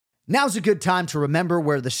Now's a good time to remember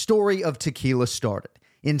where the story of tequila started.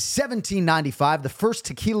 In 1795, the first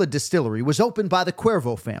tequila distillery was opened by the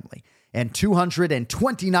Cuervo family, and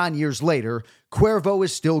 229 years later, Cuervo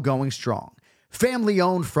is still going strong.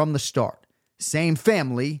 Family-owned from the start. Same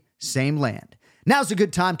family, same land. Now's a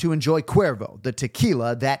good time to enjoy Cuervo, the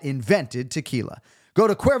tequila that invented tequila. Go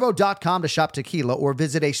to Cuervo.com to shop tequila or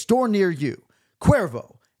visit a store near you.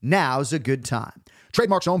 Cuervo, now's a good time.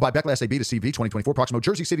 Trademarks owned by Beckless AB to CV 2024, Proximo,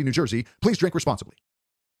 Jersey City, New Jersey. Please drink responsibly.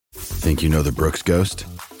 Think you know the Brooks Ghost?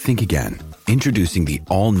 Think again. Introducing the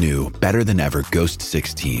all-new, better-than-ever Ghost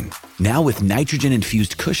 16. Now with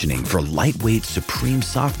nitrogen-infused cushioning for lightweight, supreme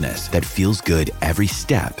softness that feels good every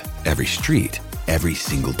step, every street, every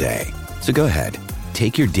single day. So go ahead,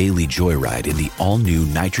 take your daily joyride in the all-new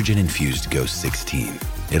nitrogen-infused Ghost 16.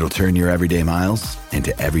 It'll turn your everyday miles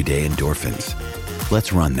into everyday endorphins.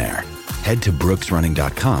 Let's run there. Head to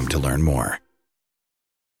brooksrunning.com to learn more.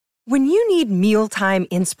 When you need mealtime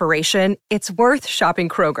inspiration, it's worth shopping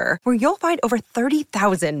Kroger, where you'll find over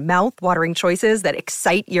 30,000 mouth-watering choices that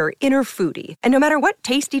excite your inner foodie. And no matter what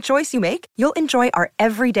tasty choice you make, you'll enjoy our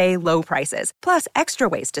everyday low prices, plus extra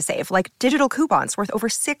ways to save, like digital coupons worth over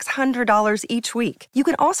 $600 each week. You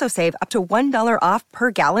can also save up to $1 off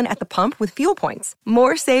per gallon at the pump with fuel points.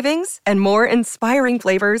 More savings and more inspiring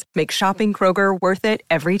flavors make shopping Kroger worth it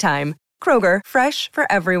every time. Kroger, fresh for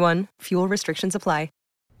everyone. Fuel restrictions apply.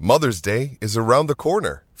 Mother's Day is around the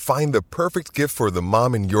corner. Find the perfect gift for the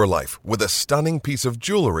mom in your life with a stunning piece of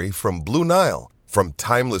jewelry from Blue Nile. From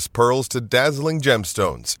timeless pearls to dazzling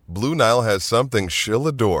gemstones, Blue Nile has something she'll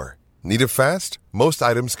adore. Need it fast? Most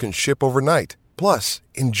items can ship overnight. Plus,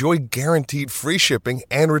 enjoy guaranteed free shipping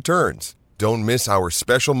and returns. Don't miss our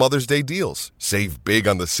special Mother's Day deals. Save big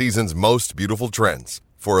on the season's most beautiful trends.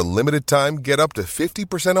 For a limited time, get up to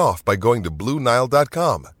 50% off by going to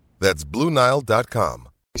BlueNile.com. That's BlueNile.com.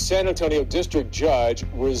 San Antonio district judge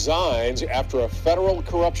resigns after a federal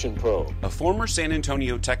corruption probe. A former San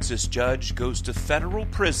Antonio, Texas judge goes to federal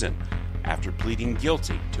prison after pleading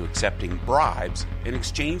guilty to accepting bribes in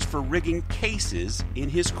exchange for rigging cases in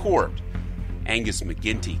his court. Angus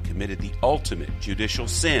McGinty committed the ultimate judicial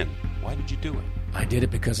sin. Why did you do it? I did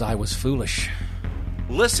it because I was foolish.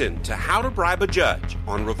 Listen to How to Bribe a Judge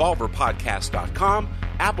on RevolverPodcast.com,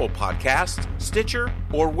 Apple Podcasts, Stitcher,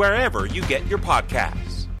 or wherever you get your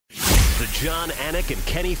podcasts. The John Anik and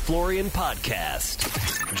Kenny Florian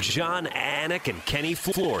Podcast. John Anik and Kenny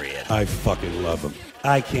Florian. I fucking love them.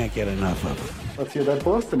 I can't get enough of them. Let's hear that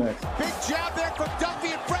Boston next. Big jab there from Duffy,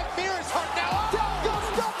 and Frank Mir is hurt now. Down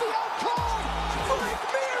goes Duffy, out cold. Frank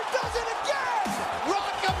Mir does it again.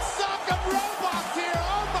 Rock'em sock'em robots here.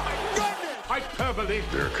 Oh my goodness. Hyperbole.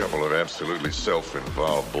 There are a couple of absolutely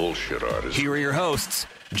self-involved bullshit artists. Here are your hosts,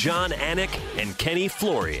 John Anik and Kenny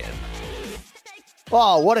Florian.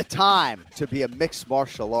 Oh, what a time to be a mixed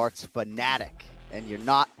martial arts fanatic, and you're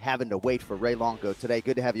not having to wait for Ray Longo today.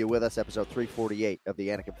 Good to have you with us, episode 348 of the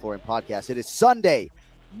Anik and Florian podcast. It is Sunday,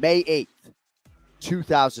 May 8th,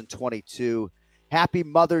 2022. Happy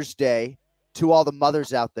Mother's Day to all the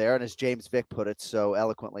mothers out there, and as James Vick put it so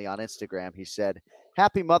eloquently on Instagram, he said,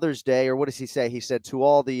 Happy Mother's Day, or what does he say? He said, to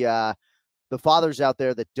all the fathers out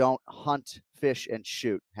there that don't hunt, fish, and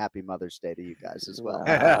shoot. Happy Mother's Day to you guys as well.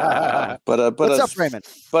 What's up, Raymond?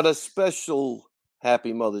 But a special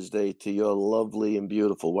Happy Mother's Day to your lovely and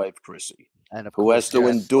beautiful wife, Chrissy, and of who course, has to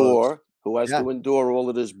endure all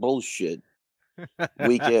of this bullshit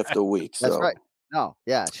week after week. That's right. No,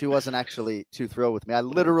 yeah, she wasn't actually too thrilled with me. I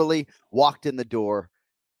literally walked in the door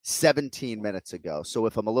 17 minutes ago. So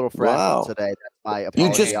if I'm a little fragile today, that's my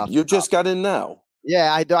apology. You just got in now.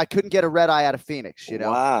 Yeah, I couldn't get a red eye out of Phoenix, you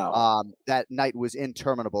know. Wow. That night was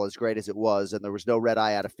interminable, as great as it was, and there was no red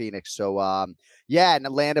eye out of Phoenix. So, and I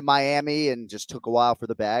landed in Miami and just took a while for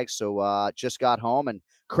the bag. So, just got home and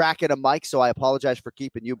cracking a mic, so I apologize for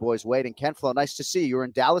keeping you boys waiting. Ken Flo, nice to see you. You were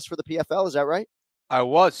in Dallas for the PFL, is that right? I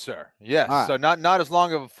was, sir. Yes. Right. So not as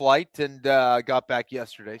long of a flight, and got back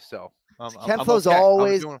yesterday. So Ken Flo's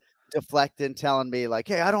always deflecting, telling me like,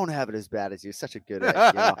 "Hey, I don't have it as bad as you." Such a good egg,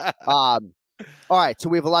 you know? All right, so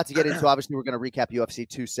we have a lot to get into. Obviously, we're going to recap UFC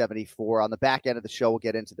 274. On the back end of the show, we'll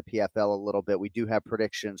get into the PFL a little bit. We do have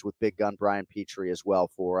predictions with Big Gun Brian Petrie as well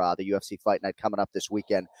for the UFC Fight Night coming up this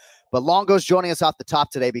weekend. But Longo's joining us off the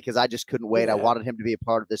top today because I just couldn't wait. Yeah. I wanted him to be a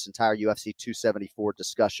part of this entire UFC 274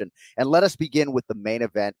 discussion. And let us begin with the main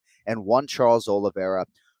event and one Charles Oliveira,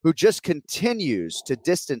 who just continues to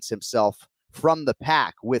distance himself from the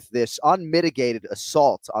pack with this unmitigated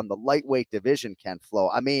assault on the lightweight division, Ken Flo.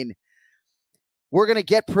 I mean, we're going to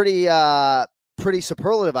get pretty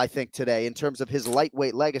superlative, I think, today in terms of his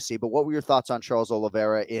lightweight legacy. But what were your thoughts on Charles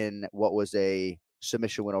Oliveira in what was a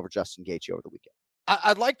submission win over Justin Gaethje over the weekend.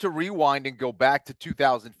 I'd like to rewind and go back to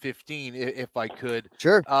 2015 if I could.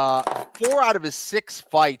 Sure. 4 out of his 6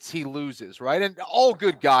 fights he loses, right? And all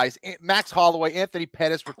good guys. Max Holloway, Anthony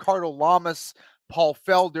Pettis, Ricardo Lamas, Paul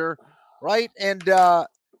Felder, right? And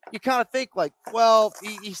you kind of think like, well,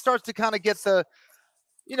 he starts to kind of get the,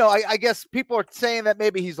 I guess people are saying that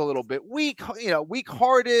maybe he's a little bit weak,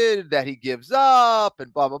 weak-hearted, that he gives up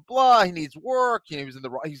and blah, blah, blah. He needs work.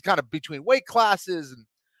 He's kind of between weight classes. And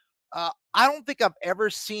I don't think I've ever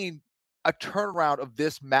seen a turnaround of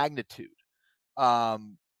this magnitude.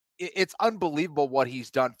 It's unbelievable what he's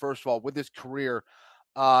done, first of all, with his career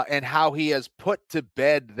and how he has put to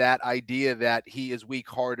bed that idea that he is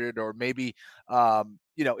weak-hearted or maybe,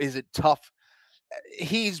 is it tough?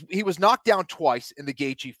 He was knocked down twice in the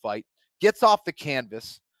Gaethje fight, gets off the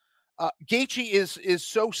canvas. Gaethje is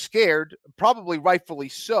so scared, probably rightfully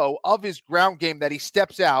so, of his ground game that he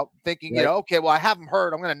steps out thinking, right. Okay, well, I have him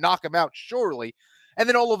hurt. I'm going to knock him out surely. And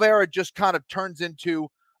then Oliveira just kind of turns into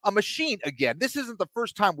a machine again. This isn't the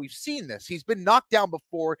first time we've seen this. He's been knocked down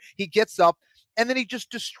before. He gets up, and then he just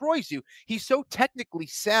destroys you. He's so technically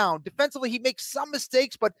sound. Defensively, he makes some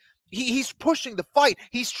mistakes, but he's pushing the fight.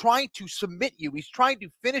 He's trying to submit you. He's trying to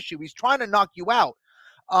finish you. He's trying to knock you out.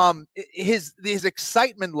 His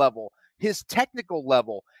excitement level, his technical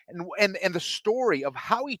level, and the story of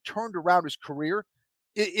how he turned around his career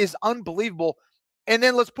is unbelievable. And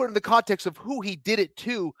then let's put it in the context of who he did it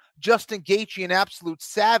to, Justin Gaethje, an absolute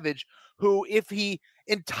savage, who if he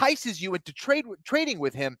entices you into trading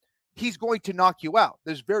with him, he's going to knock you out.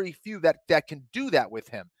 There's very few that can do that with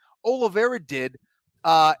him. Oliveira did.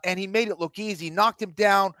 And he made it look easy, knocked him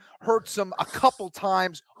down, hurts him a couple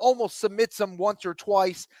times, almost submits him once or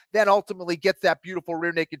twice, then ultimately gets that beautiful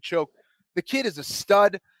rear naked choke. The kid is a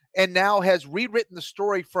stud and now has rewritten the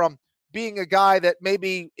story from being a guy that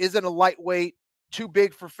maybe isn't a lightweight, too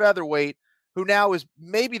big for featherweight, who now is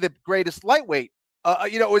maybe the greatest lightweight,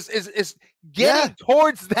 is getting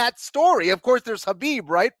towards that story. Of course, there's Khabib,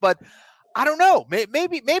 right? But I don't know.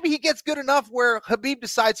 Maybe he gets good enough where Khabib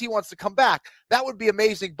decides he wants to come back. That would be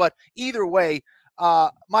amazing. But either way,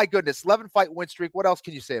 my goodness, 11-fight win streak. What else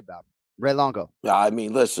can you say about him? Ray Longo. Yeah, I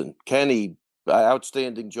mean, listen, Kenny,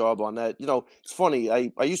 outstanding job on that. It's funny.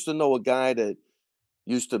 I used to know a guy that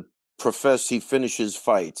used to profess he finishes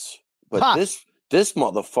fights, but this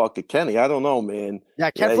motherfucker, Kenny, I don't know, man.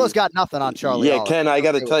 Yeah, Ken Flo's got nothing on Charlie. Yeah, Ken, I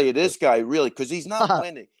got to tell you, this guy really, because he's not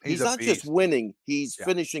winning. He's not just winning. He's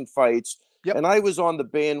finishing fights. Yep. And I was on the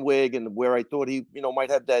bandwagon where I thought he,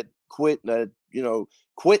 might have that quitting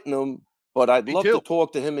him. But I'd love to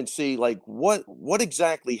talk to him and see, like, what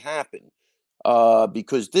exactly happened.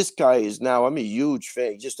 Because this guy is now, I'm a huge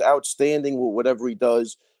fan. He's just outstanding with whatever he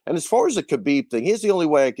does. And as far as the Khabib thing, here's the only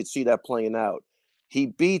way I could see that playing out. He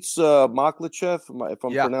beats Makhachev, if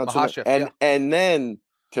I'm pronouncing it, and then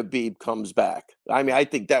Khabib comes back. I mean, I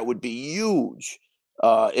think that would be huge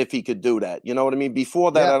if he could do that. You know what I mean? Before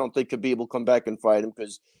that, I don't think Khabib will come back and fight him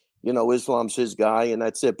because, Islam's his guy and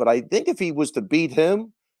that's it. But I think if he was to beat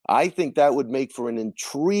him, I think that would make for an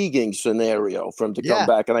intriguing scenario for him to come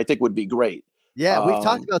back, and I think would be great. Yeah, we've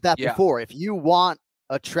talked about that before. If you want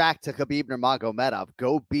a track to Khabib Nurmagomedov,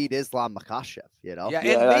 go beat Islam Makhachev, Yeah,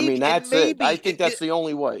 I mean, that's it. I think that's the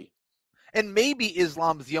only way. And maybe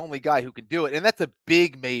Islam's the only guy who can do it. And that's a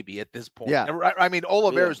big maybe at this point. Yeah. I mean,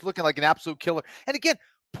 Oliveira is looking like an absolute killer. And again,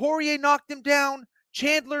 Poirier knocked him down.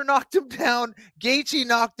 Chandler knocked him down. Gaethje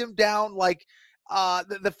knocked him down. Like,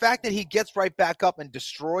 the fact that he gets right back up and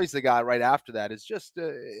destroys the guy right after that is just,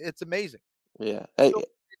 it's amazing. Yeah. Hey,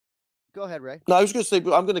 go ahead, Ray. No, I was going to say,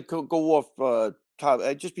 I'm going to go off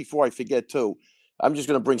just before I forget, too. I'm just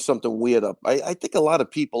going to bring something weird up. I think a lot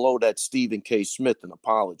of people owe that Stephen K. Smith an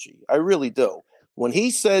apology. I really do. When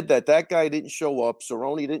he said that guy didn't show up,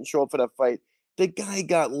 Cerrone didn't show up for that fight, the guy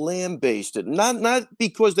got lambasted. Not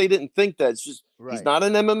because they didn't think that. It's just he's not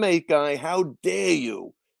an MMA guy. How dare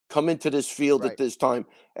you come into this field at this time?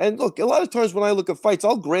 And look, a lot of times when I look at fights,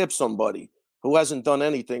 I'll grab somebody who hasn't done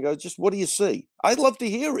anything. What do you see? I'd love to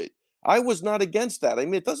hear it. I was not against that. I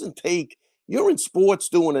mean, it doesn't take... You're in sports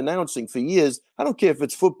doing announcing for years. I don't care if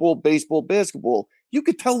it's football, baseball, basketball. You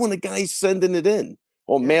could tell when a guy's sending it in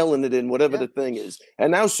or mailing it in, whatever the thing is.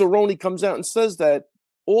 And now Cerrone comes out and says that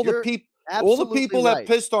all the people that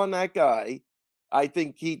pissed on that guy, I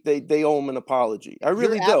think they owe him an apology. I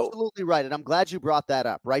really do. You're absolutely right. And I'm glad you brought that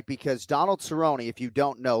up, right? Because Donald Cerrone, if you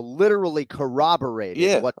don't know, literally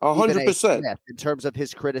corroborated what 100% in terms of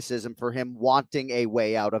his criticism for him wanting a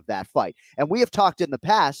way out of that fight. And we have talked in the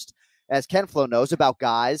past, as Ken Flo knows, about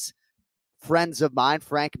guys friends of mine,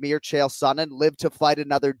 Frank Mir, Chael Sonnen, Live to Fight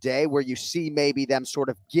Another Day, where you see maybe them sort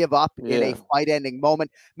of give up in a fight-ending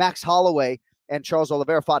moment. Max Holloway and Charles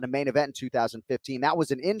Oliveira fought in a main event in 2015. That was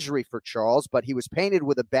an injury for Charles, but he was painted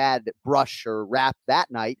with a bad brush or wrap that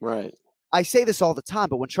night. Right. I say this all the time,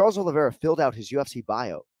 but when Charles Oliveira filled out his UFC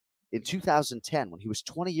bio in 2010, when he was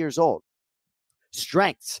 20 years old,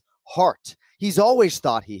 strengths, heart. He's always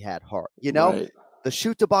thought he had heart, you know? Right. The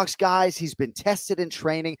shoot-the-box guys, he's been tested in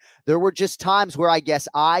training. There were just times where I guess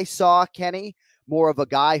I saw Kenny more of a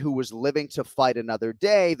guy who was living to fight another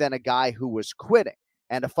day than a guy who was quitting.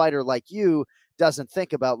 And a fighter like you doesn't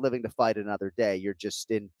think about living to fight another day. You're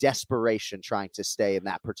just in desperation trying to stay in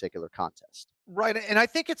that particular contest. Right. And I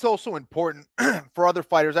think it's also important for other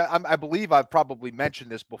fighters. I believe I've probably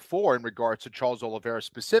mentioned this before in regards to Charles Oliveira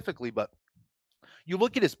specifically, but you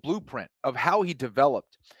look at his blueprint of how he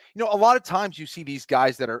developed. You know, a lot of times you see these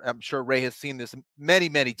guys that are, I'm sure Ray has seen this many,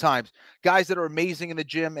 many times, guys that are amazing in the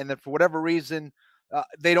gym and then for whatever reason,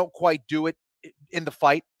 they don't quite do it in the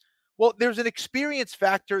fight. Well, there's an experience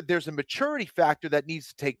factor. There's a maturity factor that needs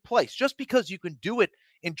to take place. Just because you can do it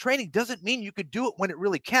in training doesn't mean you could do it when it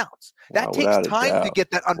really counts. That takes time to get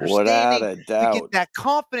that understanding, to get that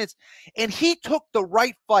confidence. And he took the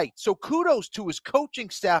right fight. So kudos to his coaching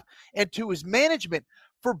staff and to his management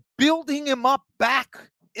for building him up back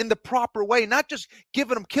in the proper way, not just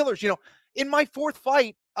giving him killers. You know, in my fourth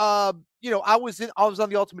fight, I was on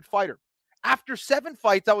the Ultimate Fighter. After 7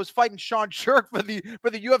 fights, I was fighting Sean Shirk for the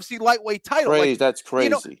UFC lightweight title. That's crazy. You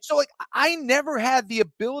know, so I never had the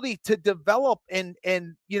ability to develop and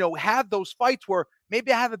have those fights where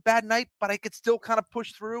maybe I have a bad night, but I could still kind of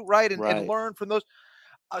push through, right, and learn from those.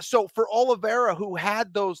 So for Oliveira, who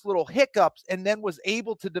had those little hiccups and then was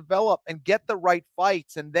able to develop and get the right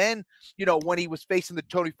fights, and then when he was facing the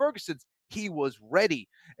Tony Fergusons, he was ready,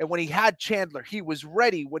 and when he had Chandler, he was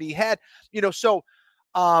ready. When he had, so.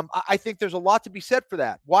 I think there's a lot to be said for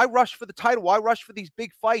that. Why rush for the title? Why rush for these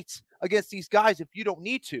big fights against these guys if you don't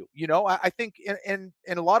need to? I think in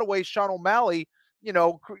a lot of ways, Sean O'Malley, hate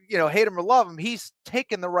him or love him, he's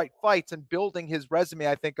taking the right fights and building his resume,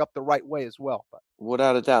 I think, up the right way as well. But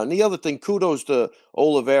without a doubt. And the other thing, kudos to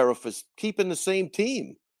Oliveira for keeping the same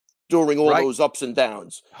team during all those ups and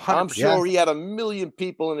downs. 100%. I'm sure he had a million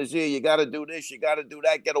people in his ear. You got to do this. You got to do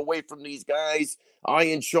that. Get away from these guys.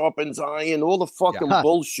 Iron sharpens iron, all the fucking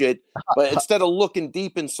bullshit. But instead of looking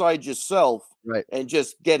deep inside yourself and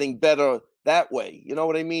just getting better that way, you know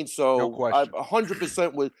what I mean? So I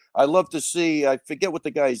 100% would. I love to see, I forget what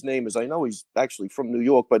the guy's name is. I know he's actually from New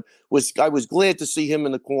York, but I was glad to see him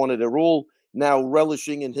in the corner. They're all now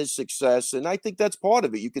relishing in his success, and I think that's part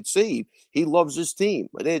of it. You could see he loves his team.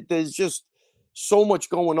 There's just so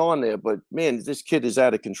much going on there, but man, this kid is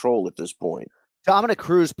out of control at this point. Dominic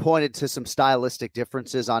Cruz pointed to some stylistic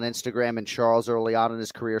differences on Instagram and Charles early on in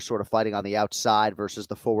his career, sort of fighting on the outside versus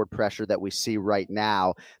the forward pressure that we see right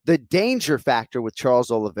now. The danger factor with Charles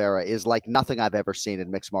Oliveira is like nothing I've ever seen in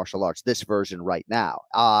mixed martial arts, this version right now.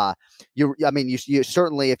 You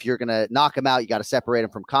certainly, if you're going to knock him out, you got to separate him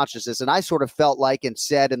from consciousness. And I sort of felt like and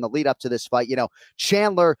said in the lead up to this fight,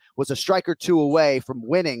 Chandler was a strike or two away from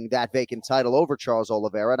winning that vacant title over Charles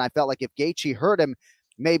Oliveira. And I felt like if Gaethje hurt him,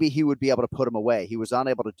 maybe he would be able to put him away. He was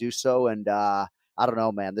unable to do so. And I don't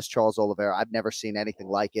know, man, this Charles Oliveira, I've never seen anything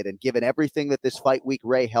like it. And given everything that this fight week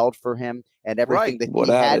Ray held for him and everything that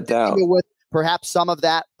he had to deal with, perhaps some of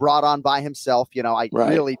that brought on by himself. I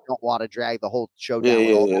really don't want to drag the whole show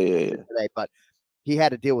down today, but he had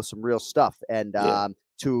to deal with some real stuff. And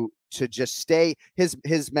to just stay,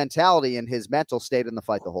 his mentality and his mental stayed in the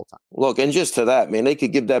fight the whole time. Look, and just to that, man, they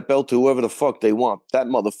could give that belt to whoever the fuck they want. That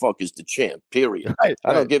motherfucker's the champ, period. I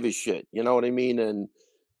don't give a shit. You know what I mean? And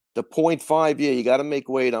the 0.5, you got to make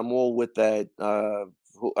weight. I'm all with that.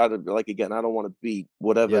 I don't want to be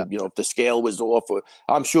whatever, if the scale was off, or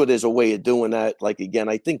I'm sure there's a way of doing that. Like, again,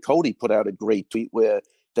 I think Cody put out a great tweet where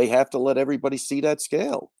they have to let everybody see that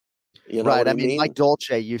scale. You know right. I mean, Mike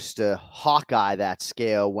Dolce used to Hawkeye that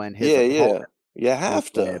scale when his opponent you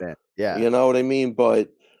have to. Yeah. You know what I mean? But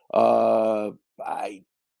I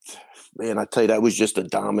tell you, that was just a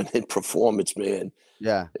dominant performance, man.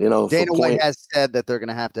 Yeah. Dana White has said that they're going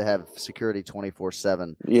to have security 24/7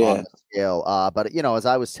 on the scale. But as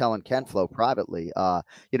I was telling Ken Flo privately,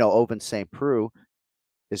 Oven St. Preux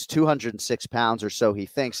is 206 pounds or so. He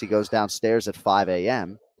thinks. He goes downstairs at 5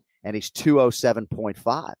 a.m. and he's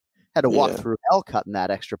 207.5. Had to walk through hell cutting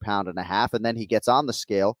that extra pound and a half, and then he gets on the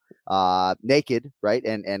scale naked, right,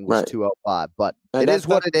 and was 205. But it is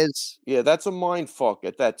what it is. Yeah, that's a mind fuck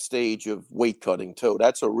at that stage of weight cutting too.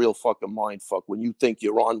 That's a real fucking mind fuck when you think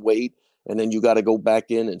you're on weight and then you got to go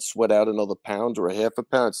back in and sweat out another pound or a half a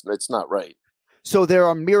pound. It's not right. So there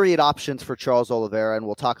are myriad options for Charles Oliveira, and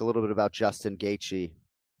we'll talk a little bit about Justin Gaethje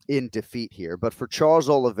in defeat here. But for Charles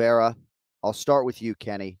Oliveira, I'll start with you,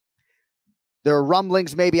 Kenny. There are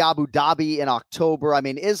rumblings, maybe Abu Dhabi in October. I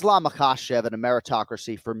mean, Islam Makhachev in a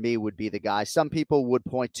meritocracy for me would be the guy. Some people would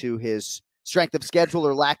point to his strength of schedule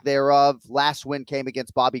or lack thereof. Last win came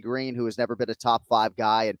against Bobby Green, who has never been a top 5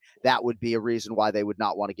 guy, and that would be a reason why they would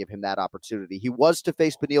not want to give him that opportunity. He was to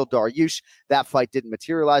face Beneil Dariush. That fight didn't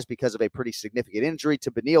materialize because of a pretty significant injury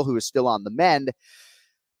to Beneil, who is still on the mend.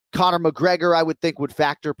 Conor McGregor, I would think, would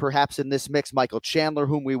factor perhaps in this mix. Michael Chandler,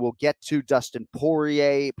 whom we will get to. Dustin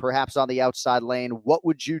Poirier, perhaps on the outside lane. What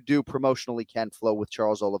would you do promotionally, Ken Flo, with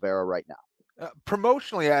Charles Oliveira right now?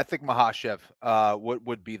 Promotionally, I think Makhachev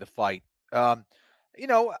would be the fight.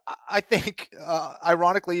 I think,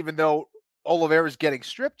 ironically, even though Oliveira is getting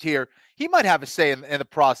stripped here, he might have a say in the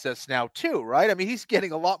process now too, right? I mean, he's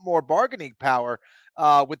getting a lot more bargaining power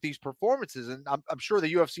with these performances, and I'm sure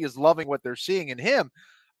the UFC is loving what they're seeing in him.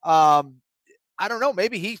 I don't know.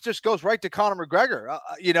 Maybe he just goes right to Conor McGregor,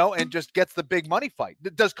 and just gets the big money fight.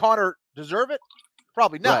 Does Conor deserve it?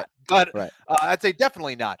 Probably not. Right. But I'd say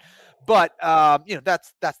definitely not. But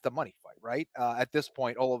that's the money fight, right? At this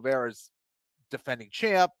point, Oliveira's defending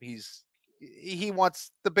champ. He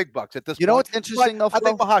wants the big bucks at this point. You know what's interesting, though, I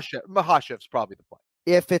think Makhachev's probably the play.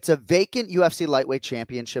 If it's a vacant UFC lightweight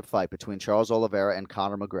championship fight between Charles Oliveira and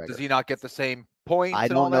Conor McGregor, does he not get the same points? I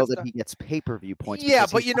don't know that he gets pay-per-view points. Yeah,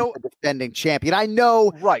 but he's the defending champion. I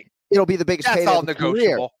know, right? It'll be the biggest payday of his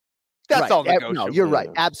career. That's all negotiable. No, you're right,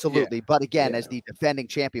 absolutely. Yeah. But again, as the defending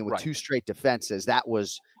champion with 2 straight defenses,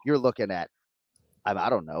 you're looking at, I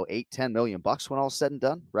don't know, $8-10 million when all's said and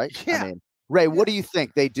done, right? Yeah. I mean, Ray, what do you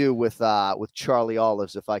think they do with Charlie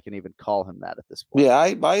Olives, if I can even call him that at this point? Yeah,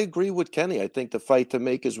 I agree with Kenny. I think the fight to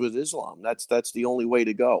make is with Islam. That's the only way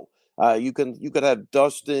to go. You could have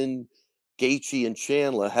Dustin, Gaethje, and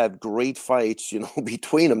Chandler have great fights,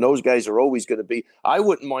 between them. Those guys are always going to be. I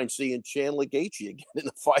wouldn't mind seeing Chandler Gaethje again in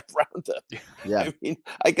a 5-rounder. Yeah, I mean,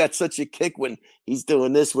 I got such a kick when he's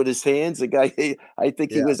doing this with his hands. The guy, I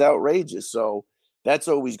think he was outrageous. So. That's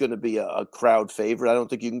always going to be a crowd favorite. I don't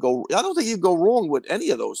think you can go wrong with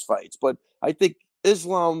any of those fights. But I think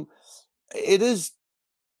Islam, it is.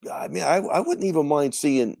 I mean, I wouldn't even mind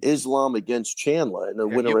seeing Islam against Chandler, and the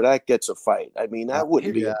winner of that gets a fight. I mean, that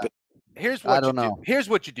wouldn't be a big. Here's what you do. Here's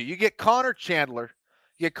what you do. You get Conor Chandler,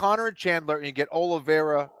 and you get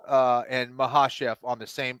Oliveira and Makhachev on the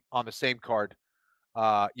same card.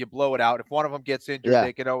 You blow it out. If one of them gets injured,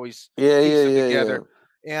 they can always piece them together. Yeah.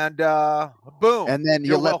 And boom. And then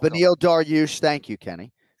you let Beneil Dariush, thank you,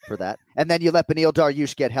 Kenny, for that. And then you let Beneil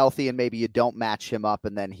Dariush get healthy, and maybe you don't match him up,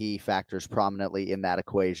 and then he factors prominently in that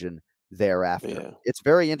equation thereafter. Yeah. It's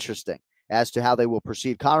very interesting as to how they will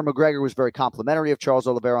proceed. Conor McGregor was very complimentary of Charles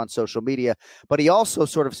Oliveira on social media, but he also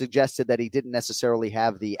sort of suggested that he didn't necessarily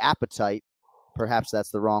have the appetite, perhaps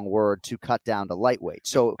that's the wrong word, to cut down to lightweight.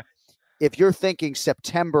 So if you're thinking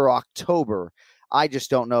September, October, I just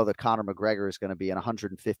don't know that Conor McGregor is going to be an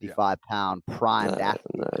 155-pound primed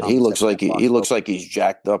athlete. He looks like he's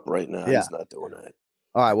jacked up right now. Yeah. He's not doing that.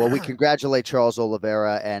 All right. Well, we congratulate Charles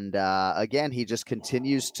Oliveira, and again, he just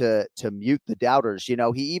continues to mute the doubters. He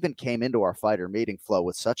even came into our fighter meeting flow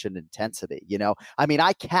with such an intensity. I mean,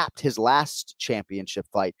 I capped his last championship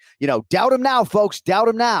fight. Doubt him now, folks. Doubt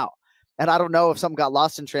him now. And I don't know if something got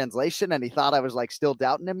lost in translation, and he thought I was still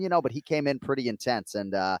doubting him. But he came in pretty intense,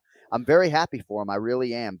 and I'm very happy for him. I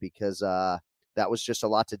really am, because that was just a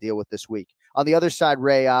lot to deal with this week. On the other side,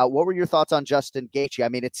 Ray, what were your thoughts on Justin Gaethje? I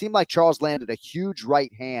mean, it seemed like Charles landed a huge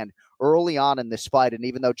right hand early on in this fight, and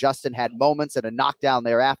even though Justin had moments and a knockdown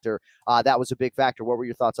thereafter, that was a big factor. What were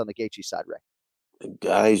your thoughts on the Gaethje side, Ray? The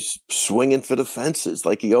guy's swinging for the fences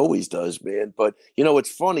like he always does, man. But,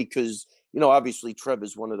 it's funny because, obviously Trev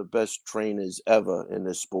is one of the best trainers ever in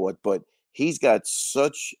this sport, but he's got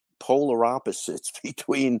such polar opposites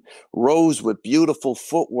between Rose with beautiful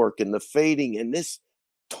footwork and the fading, and this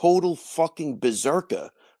total fucking berserker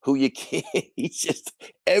who you can't, he's just,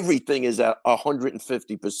 everything is at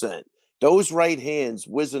 150%. Those right hands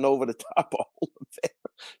whizzing over the top of Oliveira.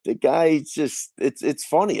 The guy just, it's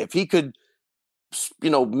funny. If he could,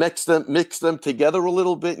 mix them together a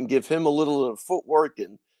little bit and give him a little footwork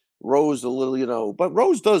and Rose a little, but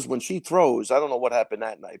Rose does when she throws. I don't know what happened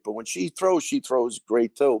that night, but when she throws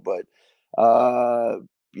great too. But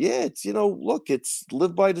it's, look, it's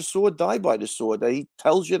live by the sword, die by the sword. He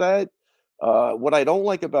tells you that. What I don't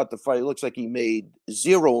like about the fight, it looks like he made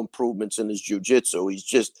zero improvements in his jiu-jitsu. He's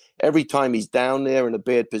just, every time he's down there in a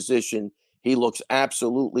bad position, he looks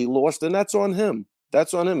absolutely lost, and that's on him.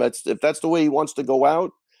 That's on him. If that's the way he wants to go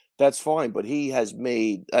out, that's fine. But he has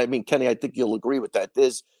made. I mean, Kenny, I think you'll agree with that.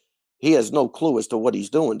 He has no clue as to what he's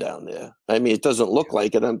doing down there. I mean, it doesn't look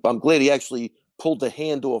like it. I'm glad he actually pulled the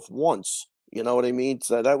hand off once. You know what I mean?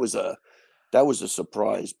 So that was a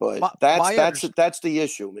surprise. But that's the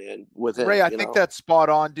issue, man. With him, Ray, I think that's spot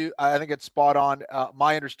on, dude. I think it's spot on.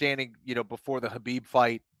 My understanding, before the Khabib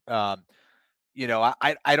fight, I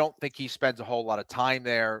don't think he spends a whole lot of time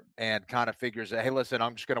there and kind of figures that, hey, listen,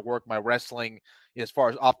 I'm just going to work my wrestling as far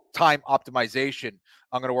as time optimization.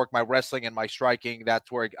 I'm going to work my wrestling and my striking.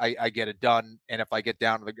 That's where I get it done. And if I get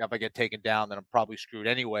taken down, then I'm probably screwed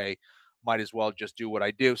anyway. Might as well just do what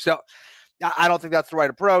I do. So I don't think that's the right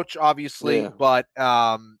approach, obviously. Yeah. But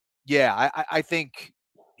I think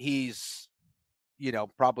he's,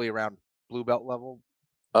 probably around blue belt level.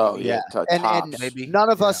 Oh yeah, and maybe none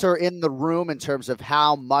of us are in the room in terms of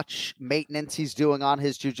how much maintenance he's doing on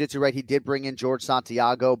his jiu-jitsu, right? He did bring in George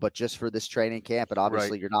Santiago, but just for this training camp, and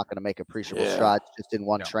obviously you're not going to make appreciable strides just in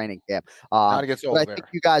one training camp. Not against but I think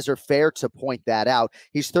you guys are fair to point that out.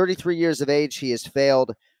 He's 33 years of age. He has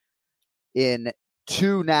failed in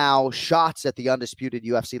 2 now shots at the undisputed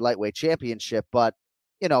UFC lightweight championship, but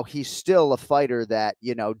he's still a fighter that,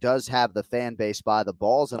 does have the fan base by the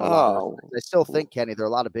balls. And I still think, Kenny, there are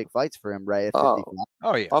a lot of big fights for him, Ray.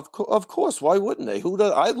 Oh yeah. Of course. Why wouldn't they?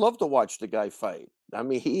 I'd love to watch the guy fight. I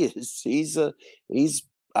mean, he's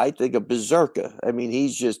I think a berserker. I mean,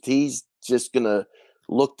 he's just going to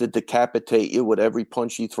look to decapitate you with every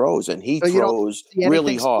punch he throws. And he throws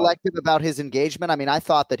really hard. Selective about his engagement. I mean, I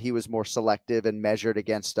thought that he was more selective and measured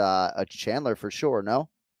against a Chandler for sure. No?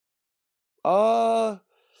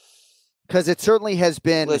 Because it certainly has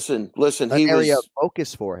been listen, an area of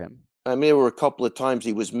focus for him. I mean, there were a couple of times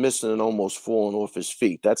he was missing and almost falling off his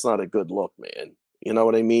feet. That's not a good look, man. You know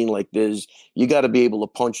what I mean? Like you got to be able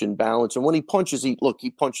to punch in balance. And when he punches, he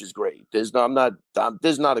punches great. There's not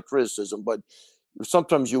a criticism, but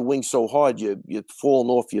sometimes you wing so hard, you're falling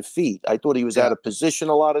off your feet. I thought he was out of position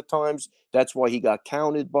a lot of times. That's why he got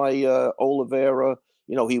counted by Oliveira.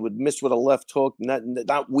 He would miss with a left hook,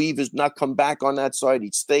 not weave, not come back on that side.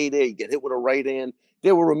 He'd stay there. He'd get hit with a right hand.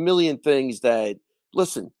 There were a million things that,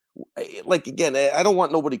 listen, like, again, I don't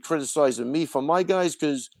want nobody criticizing me for my guys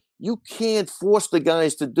because you can't force the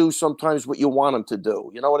guys to do sometimes what you want them to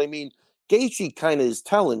do. You know what I mean? Gaethje kind of is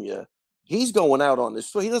telling you he's going out on this.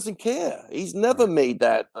 So he doesn't care. He's never made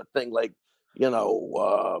that a thing like,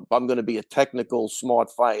 I'm going to be a technical, smart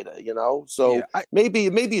fighter, So maybe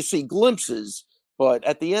you see glimpses. But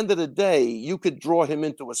at the end of the day, you could draw him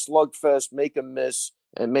into a slugfest, make him miss,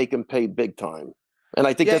 and make him pay big time. And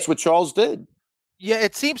I think that's what Charles did. Yeah,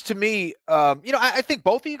 it seems to me, I think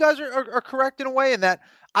both of you guys are correct in a way in that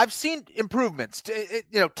I've seen improvements,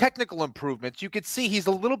 technical improvements. You could see he's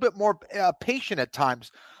a little bit more patient at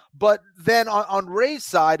times. But then on Ray's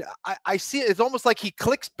side, I see it's almost like he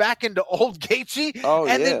clicks back into old Gaethje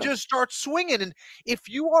then just starts swinging. And if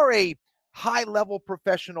you are a high-level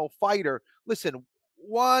professional fighter, listen,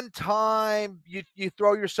 one time you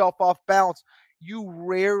throw yourself off balance, you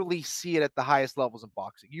rarely see it at the highest levels in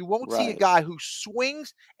boxing. You won't see a guy who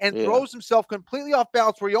swings and throws himself completely off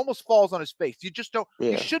balance where he almost falls on his face. You just don't.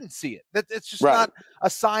 You shouldn't see it. It's just not a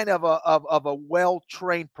sign of a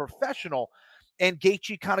well-trained professional. And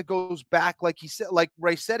Gaethje kind of goes back, like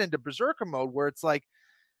Ray said, into berserker mode, where it's like,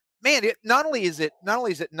 man, not only is it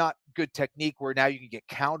not good technique where now you can get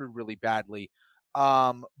countered really badly,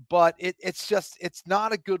 but it's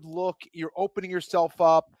not a good look. You're opening yourself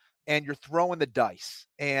up and you're throwing the dice.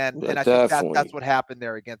 And I think that's what happened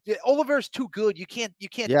there against Oliveira's too good. You can't do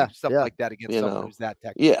stuff like that against someone who's that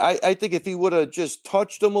technical. Yeah, I think if he would have just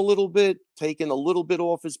touched him a little bit, taken a little bit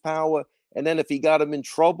off his power, and then if he got him in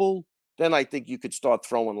trouble, then I think you could start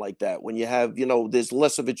throwing like that. When you have, there's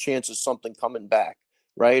less of a chance of something coming back.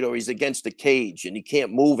 Right. Or he's against the cage and he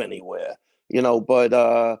can't move anywhere, but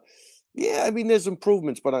I mean, there's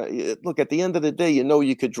improvements. But look, at the end of the day,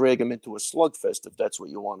 you could drag him into a slugfest if that's what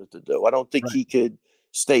you wanted to do. I don't think he could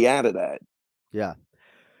stay out of that. Yeah.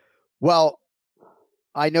 Well,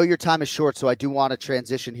 I know your time is short, so I do want to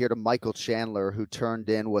transition here to Michael Chandler, who turned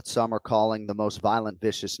in what some are calling the most violent,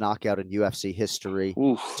 vicious knockout in UFC history.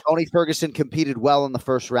 Oof. Tony Ferguson competed well in the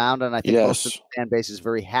first round, and I think most of the fan base is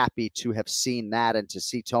very happy to have seen that and to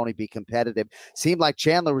see Tony be competitive. Seemed like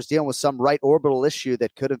Chandler was dealing with some right orbital issue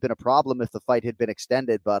that could have been a problem if the fight had been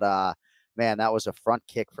extended, but man, that was a front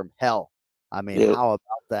kick from hell. I mean, how about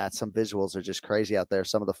that? Some visuals are just crazy out there.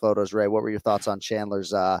 Some of the photos, Ray, what were your thoughts on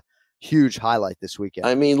Chandler's huge highlight this weekend?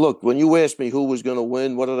 I mean, look, when you asked me who was going to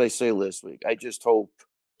win, what did I say last week? I just hope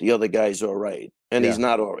the other guy's all right. And he's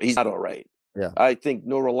not all right. Yeah. I think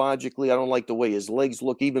neurologically, I don't like the way his legs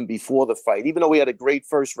look even before the fight. Even though he had a great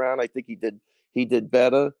first round, I think he did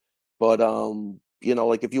better. But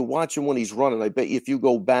like if you watch him when he's running, I bet you if you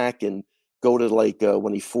go back and go to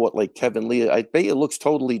when he fought like Kevin Lee, I bet you it looks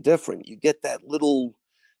totally different. You get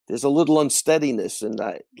there's a little unsteadiness, and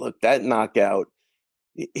that knockout.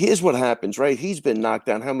 Here's what happens, right? He's been knocked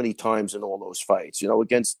down how many times in all those fights,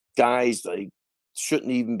 against guys that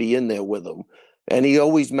shouldn't even be in there with him. And he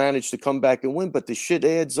always managed to come back and win, but the shit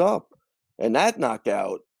adds up. And that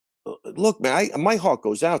knockout, look, man, my heart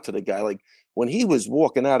goes out to the guy. Like when he was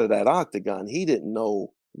walking out of that octagon, he didn't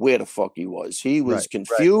know where the fuck he was. He was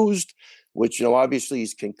confused, which, obviously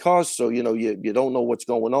he's concussed. So, you don't know what's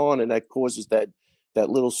going on. And that causes that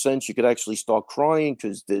little sense you could actually start crying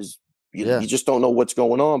because you just don't know what's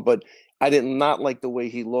going on. But I did not like the way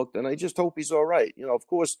he looked, and I just hope he's all right. Of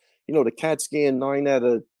course, the CAT scan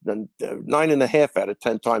 9.5 out of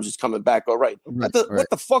 10 times is coming back all right. What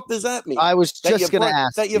the fuck does that mean? I was just going to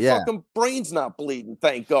ask that your fucking brain's not bleeding.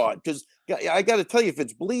 Thank God, because I got to tell you, if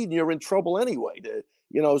it's bleeding, you're in trouble anyway.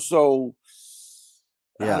 So.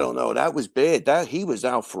 Yeah. I don't know. That was bad. That he was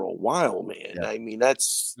out for a while, man. Yeah. I mean,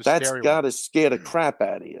 that's got to scare the crap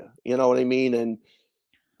out of you. You know what I mean? And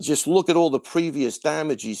just look at all the previous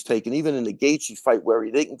damage he's taken, even in the Gaethje fight where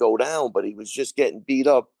he didn't go down, but he was just getting beat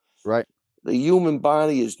up. Right. The human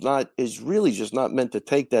body is really just not meant to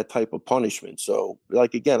take that type of punishment. So,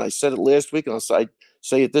 again, I said it last week, and I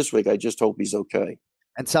say it this week. I just hope he's okay.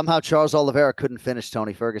 And somehow Charles Oliveira couldn't finish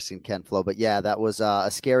Tony Ferguson, Ken Flo. But yeah, that was a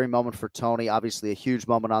scary moment for Tony. Obviously, a huge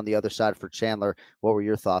moment on the other side for Chandler. What were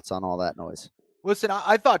your thoughts on all that noise? Listen,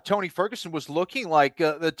 I thought Tony Ferguson was looking like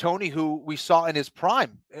the Tony who we saw in his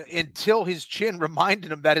prime until his chin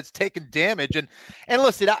reminded him that it's taken damage. And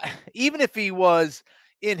listen, even if he was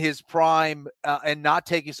in his prime and not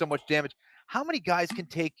taking so much damage, how many guys can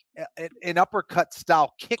take an uppercut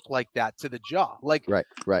style kick like that to the jaw? Like, right.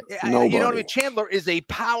 You know what I mean? Chandler is a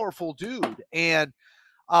powerful dude, and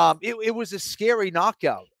it was a scary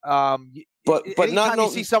knockout. But anytime you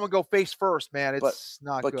see someone go face first, man, it's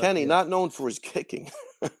not good. But Kenny, not known for his kicking.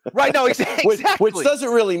 Right, no, exactly. Which doesn't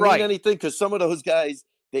really mean anything, because some of those guys,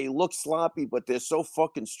 they look sloppy, but they're so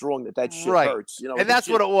fucking strong that shit hurts. And that's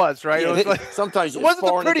what it was, right? Yeah, it was sometimes it wasn't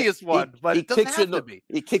the prettiest one, but it doesn't have to be.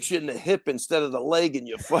 He kicks you in the hip instead of the leg, and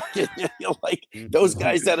you're like those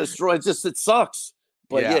guys that are strong. It sucks.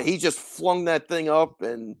 But he just flung that thing up,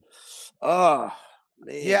 and man.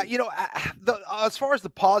 Yeah, as far as the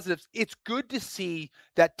positives, it's good to see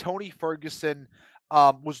that Tony Ferguson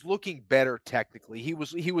was looking better technically. He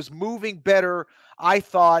was moving better. I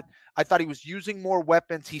thought he was using more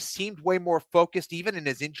weapons. He seemed way more focused. Even in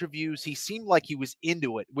his interviews, he seemed like he was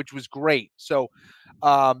into it, which was great. So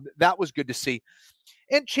that was good to see.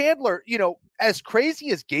 And Chandler, as crazy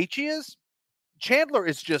as Gaethje is, Chandler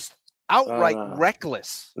is just outright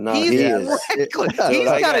reckless. No, he's reckless. He's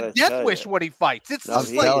got a death wish when he fights. It's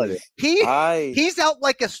just like he's out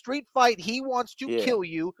like a street fight. He wants to kill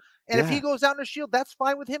you. And if he goes out in a shield, that's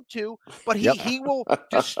fine with him too. But he will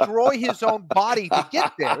destroy his own body to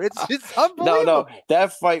get there. It's unbelievable. No,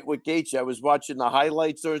 that fight with Gaethje, I was watching the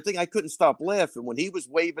highlights or thing. I couldn't stop laughing when he was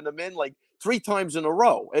waving him in like 3 times in a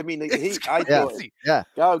row. I mean, I thought,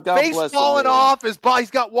 God face bless falling him, off. His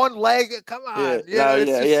body's got one leg. Come on.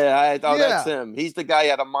 That's him. He's the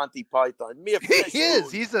guy out of Monty Python. He is.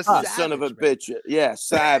 He's a savage, son of a bitch. Yeah,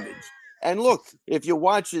 savage. And look, if you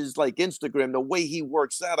watch his Instagram, the way he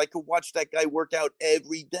works out, I could watch that guy work out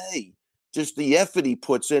every day. Just the effort he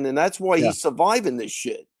puts in, and that's why he's surviving this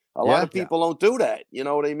shit. A lot of people don't do that. You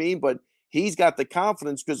know what I mean? But he's got the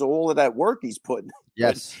confidence because of all of that work he's putting.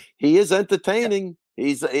 Yes, he is entertaining.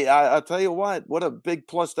 I'll tell you what a big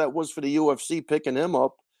plus that was for the UFC picking him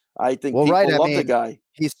up. I think people love the guy.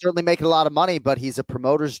 He's certainly making a lot of money, but he's a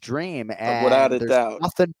promoter's dream, and without a there's doubt,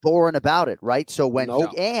 nothing boring about it, right? So when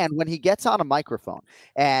he gets on a microphone,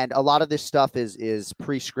 and a lot of this stuff is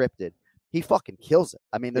pre-scripted, he fucking kills it.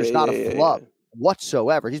 I mean, there's not a flub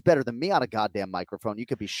whatsoever. He's better than me on a goddamn microphone. You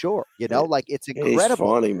could be sure. Like it's incredible. He's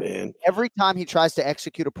funny, man. Every time he tries to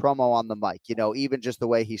execute a promo on the mic, even just the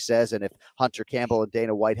way he says, and if Hunter Campbell and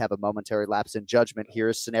Dana White have a momentary lapse in judgment,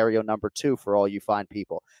 here's scenario number 2 for all you fine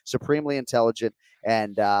people. Supremely intelligent.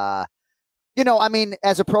 And, I mean,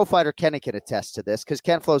 as a pro fighter, Kenny can attest to this because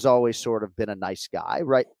Ken Flo's always sort of been a nice guy,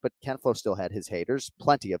 right? But Ken Flo still had his haters,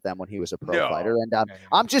 plenty of them when he was a pro fighter. And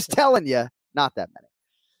I'm just telling you, not that many.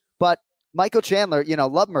 But Michael Chandler,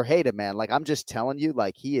 love him or hate him, man. Like, I'm just telling you,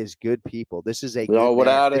 like, he is good people. This is a good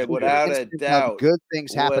without a doubt. Good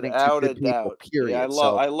things happening to good people, period. Yeah,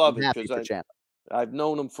 I love it because I've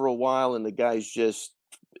known him for a while, and the guy's just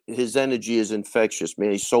his energy is infectious,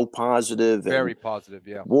 man. He's so positive. Very positive,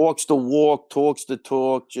 yeah. Walks the walk, talks the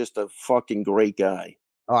talk. Just a fucking great guy.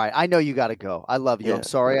 All right, I know you got to go. I love you. Yeah. I'm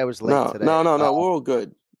sorry I was late today. No. We're all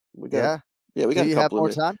good. We got, yeah. We got Do a you have couple more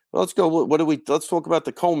of time? Well, let's go. What do we? Let's talk about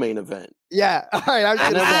the co-main event. Yeah. All right. I was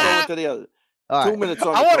And going then to we'll say. go into the other. All 2 right. minutes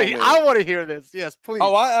on. I want to hear this. Yes, please.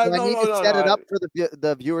 Oh, I need to set it up for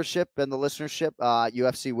the viewership and the listenership.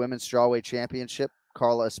 UFC Women's Strawweight Championship.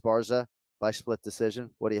 Carla Esparza by split decision.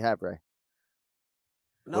 What do you have, Ray?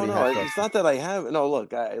 No, it's not that I have. No,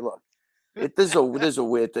 look. This is a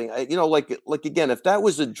weird thing. Like again, if that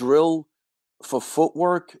was a drill for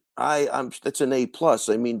footwork, it's an A+.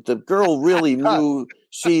 I mean, the girl really knew.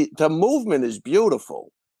 The movement is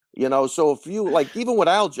beautiful. So if you like, even with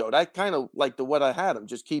Aljo, that kind of like what I had him,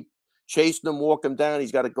 just keep chasing him, walk him down.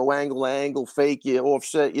 He's got to go angle to angle, fake you,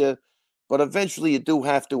 offset you, but eventually you do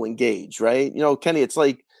have to engage, right? Kenny, it's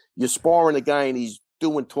like you're sparring a guy and he's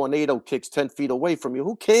doing tornado kicks 10 feet away from you.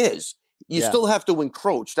 Who cares? You still have to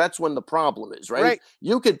encroach. That's when the problem is, right?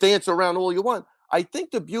 You could dance around all you want. I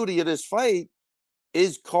think the beauty of this fight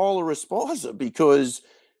is Carla Esparza, because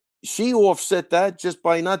she offset that just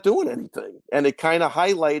by not doing anything. And it kind of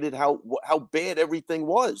highlighted how bad everything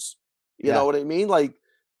was. You know what I mean? Like,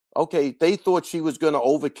 okay, they thought she was going to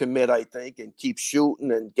overcommit, I think, and keep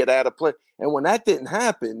shooting and get out of play. And when that didn't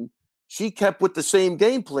happen, she kept with the same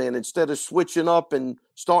game plan instead of switching up and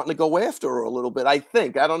starting to go after her a little bit, I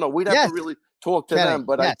think. I don't know. We'd have to really talk to them,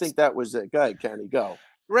 but I think that was it. Go ahead, Kenny, go.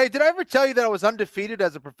 Ray, did I ever tell you that I was undefeated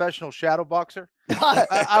as a professional shadow boxer?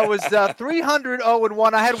 I was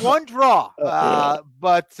 300-0-1. I had one draw,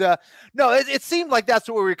 but no, it seemed like that's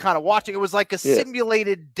what we were kind of watching. It was like a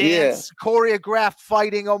simulated dance, choreographed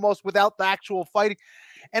fighting almost without the actual fighting.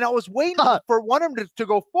 And I was waiting for one of them to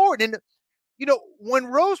go forward. And, when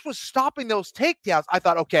Rose was stopping those takedowns, I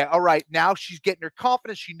thought, okay, all right, now she's getting her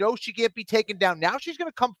confidence. She knows she can't be taken down. Now she's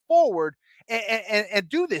going to come forward and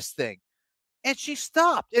do this thing. And she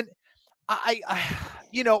stopped. And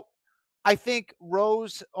I think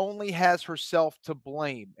Rose only has herself to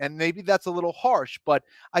blame. And maybe that's a little harsh, but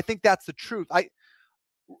I think that's the truth.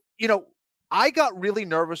 I got really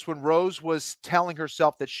nervous when Rose was telling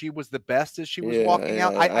herself that she was the best as she was walking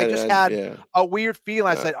out. I just had a weird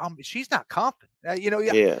feeling. I said, she's not confident.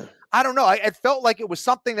 I don't know. It felt like it was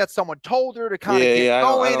something that someone told her to kind of get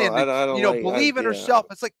going and believe in herself.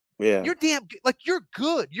 It's like, you're damn good. Like, you're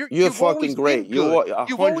good. You're fucking great.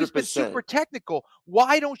 You've always been super technical.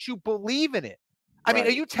 Why don't you believe in it? I mean,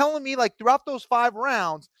 are you telling me, like, throughout those 5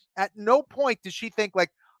 rounds, at no point did she think, like,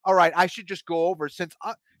 all right, I should just go over, since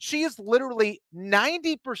she is literally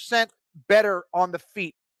 90% better on the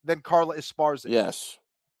feet than Carla Esparza. Yes.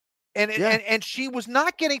 And she was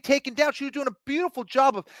not getting taken down. She was doing a beautiful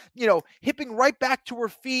job of, hipping right back to her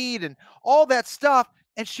feet and all that stuff.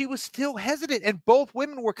 And she was still hesitant. And both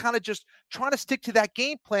women were kind of just trying to stick to that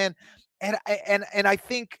game plan. And I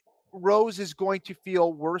think Rose is going to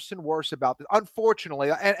feel worse and worse about this,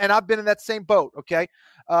 unfortunately. And I've been in that same boat. Okay.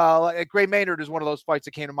 Gray Maynard is one of those fights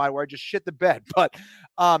that came to mind where I just shit the bed. But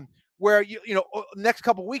where next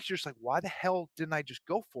couple of weeks, you're just like, why the hell didn't I just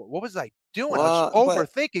go for it? What was I doing? I was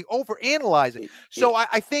overthinking, overanalyzing. So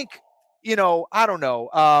I think, I don't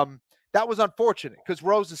know. That was unfortunate because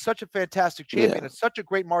Rose is such a fantastic champion and such a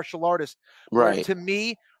great martial artist. Right. To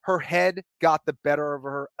me, her head got the better of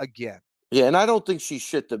her again. Yeah, and I don't think she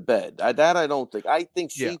shit the bed. I don't think. I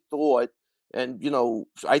think she thought, and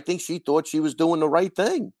I think she thought she was doing the right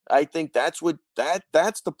thing. I think that's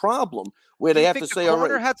the problem where they have to say, all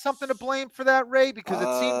right, had something to blame for that, Ray, because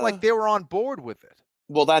it seemed like they were on board with it.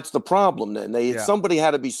 Well, that's the problem. Then somebody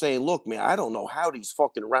had to be saying, look, man, I don't know how these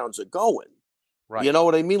fucking rounds are going. Right. You know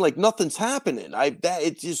what I mean? Like, nothing's happening.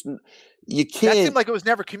 It's just, you can't. That seemed like it was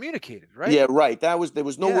never communicated, right? Yeah, right. There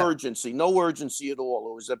was no urgency at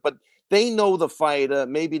all. It was but they know the fighter.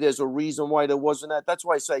 Maybe there's a reason why there wasn't that. That's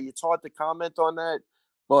why I say it's hard to comment on that.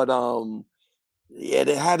 But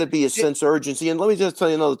there had to be a sense of urgency. And let me just tell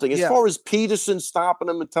you another thing. As far as Peterson stopping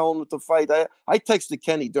him and telling him to fight, I texted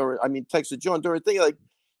texted John during the thing, like,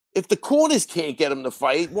 if the corners can't get him to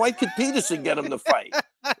fight, why could Peterson get him to fight?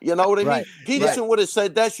 You know what I mean? Peterson would have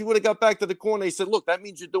said that. She would have got back to the corner. They said, look, that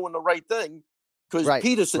means you're doing the right thing because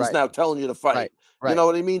Peterson's now telling you to fight. You know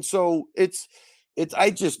what I mean? So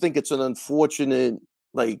I just think it's an unfortunate,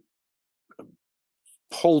 like,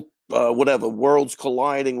 whole, whatever, worlds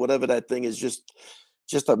colliding, whatever that thing is,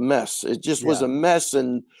 just a mess. It just was a mess.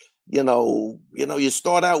 And, you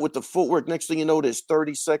start out with the footwork. Next thing you know, there's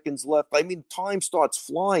 30 seconds left. I mean, time starts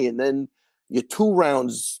flying. Then you're 2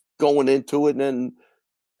 rounds going into it. And then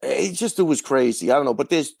It was crazy. I don't know, but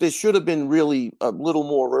there should have been really a little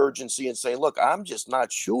more urgency in saying, look, I'm just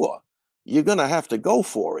not sure. You're going to have to go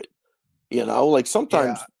for it. Like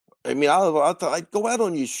sometimes, I mean, I'd go out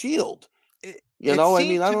on your shield. I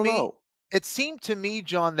don't know. It seemed to me,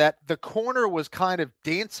 John, that the corner was kind of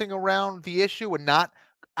dancing around the issue and not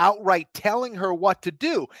outright telling her what to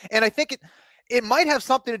do. And I think it might have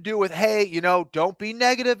something to do with, hey, don't be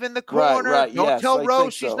negative in the corner. Right. Don't Yes, tell I Rose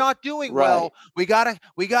think she's so. not doing Right. well. We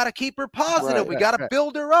gotta keep her positive. We gotta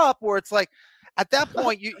build her up. Where it's like, at that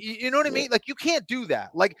point, you know what I mean? Like, you can't do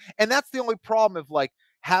that. Like, and that's the only problem of like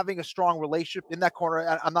having a strong relationship in that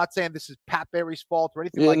corner. I'm not saying this is Pat Barry's fault or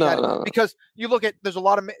anything that, no. because you look at, there's a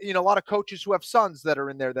lot of coaches who have sons that are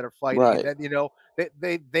in there that are fighting, Right. and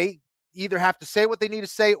they either have to say what they need to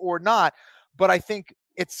say or not. But I think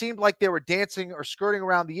it seemed like they were dancing or skirting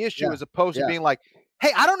around the issue as opposed to being like,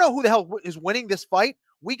 hey, I don't know who the hell is winning this fight.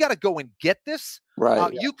 We got to go and get this.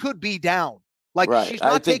 Right. You could be down. Like, she's I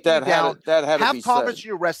not think taking you down. that had to have be confidence said. in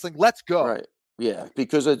your wrestling. Let's go. Right. Yeah,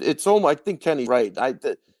 because it's almost. I think Kenny's right.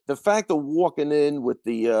 The fact of walking in with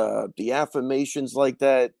the affirmations like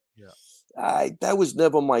that, that was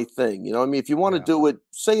never my thing. I mean, if you want to do it,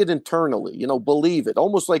 say it internally. Believe it.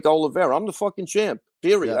 Almost like Oliveira. I'm the fucking champ.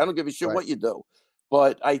 Period. I don't give a shit what you do.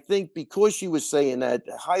 But I think because she was saying that,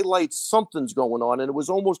 highlights something's going on, and it was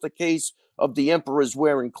almost a case of the emperor's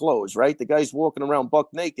wearing clothes, right? The guy's walking around buck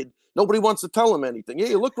naked. Nobody wants to tell him anything. Yeah,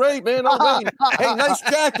 you look great, man. Oh, hey, nice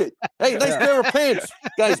jacket. Hey, nice pair of pants.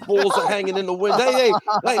 Guy's balls are hanging in the wind. Hey,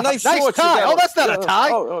 nice shorts. Tie. Oh, that's not a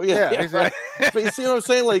tie. Yeah. Right. But you see what I'm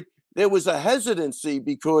saying? Like, there was a hesitancy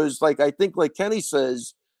because, like, I think, like Kenny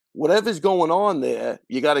says, whatever's going on there,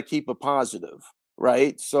 you got to keep it positive,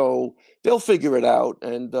 right? So they'll figure it out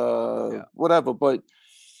and whatever. But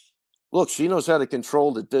look, she knows how to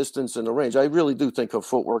control the distance and the range. I really do think her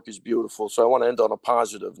footwork is beautiful. So I want to end on a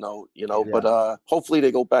positive note, but hopefully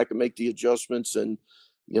they go back and make the adjustments and,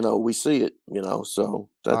 we see it, so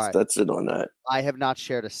that's it on that. I have not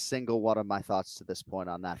shared a single one of my thoughts to this point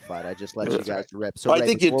on that fight. I just let you guys rip. So I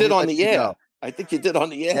think you did on the air. I think you did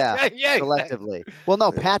on the air. Yeah, collectively. Well,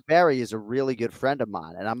 no, Pat Barry is a really good friend of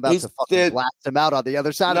mine, and I'm about to fucking blast him out on the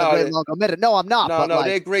other side of the Longo minute. No, I'm not. No,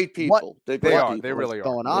 they're great people. They are. They really are.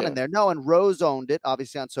 Going on in there. No, and Rose owned it,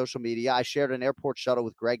 obviously, on social media. I shared an airport shuttle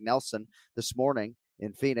with Greg Nelson this morning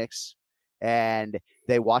in Phoenix, and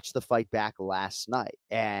they watched the fight back last night.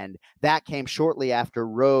 And that came shortly after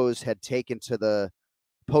Rose had taken to the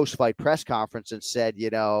post-fight press conference and said,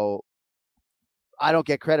 I don't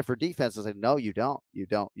get credit for defense. I was like, no, you don't.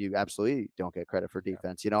 You absolutely don't get credit for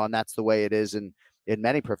defense, and that's the way it is in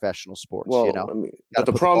many professional sports. Well, I mean, but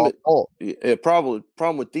the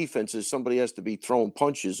problem with defense is somebody has to be throwing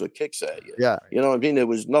punches or kicks at you. Yeah. You know what I mean? There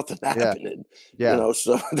was nothing happening. Yeah.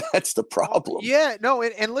 So that's the problem. Yeah, no,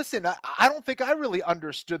 and listen, I don't think I really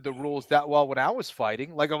understood the rules that well when I was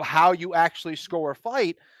fighting, like of how you actually score a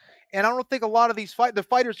fight. And I don't think a lot of these the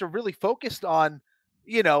fighters are really focused on,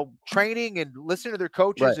 training and listening to their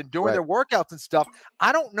coaches and doing their workouts and stuff.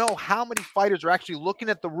 I don't know how many fighters are actually looking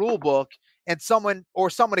at the rule book and someone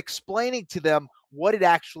explaining to them what it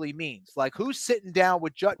actually means. Like, who's sitting down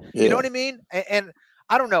with judge? You know what I mean? And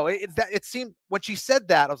I don't know. It seemed when she said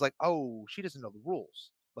that, I was like, oh, she doesn't know the rules.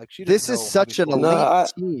 Like, this is such an elite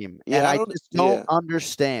team, and I just don't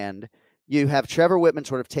understand. You have Trevor Whitman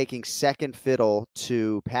sort of taking second fiddle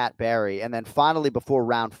to Pat Barry. And then finally, before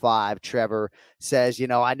round 5, Trevor says,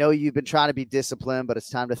 I know you've been trying to be disciplined, but it's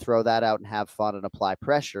time to throw that out and have fun and apply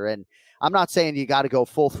pressure. And I'm not saying you got to go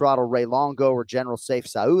full throttle Ray Longo or General Safe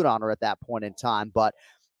Saud on her at that point in time. But,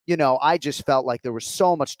 I just felt like there was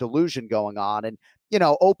so much delusion going on. And,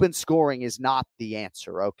 open scoring is not the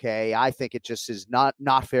answer, okay? I think it just is not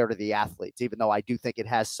fair to the athletes, even though I do think it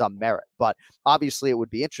has some merit. But obviously it would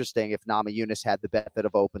be interesting if Namajunas had the benefit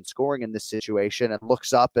of open scoring in this situation and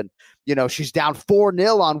looks up and, she's down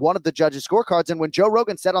 4-0 on one of the judges' scorecards. And when Joe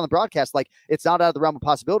Rogan said on the broadcast, like, it's not out of the realm of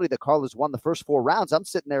possibility that Carla's won the first 4 rounds, I'm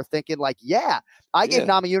sitting there thinking, like, I gave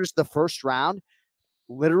Namajunas the first round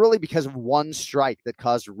literally because of one strike that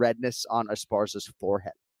caused redness on Esparza's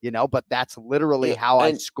forehead. But that's literally how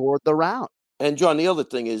I scored the round. And John, the other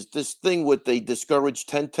thing is this thing with they discourage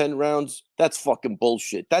 10-10 rounds. That's fucking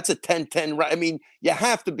bullshit. That's a 10-10 round. I mean, you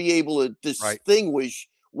have to be able to distinguish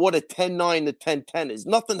what a 10-9 to 10-10 is.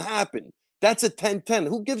 Nothing happened. That's a 10-10.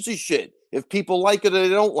 Who gives a shit if people like it or they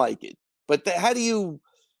don't like it? But how do you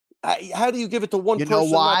give it to one person? You know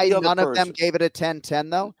why not the none other of them person? gave it a 10-10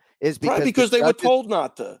 though? Is because they were told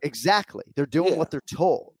not to. Exactly. They're doing what they're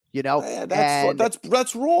told.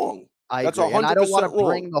 That's wrong. I That's agree. And I don't want to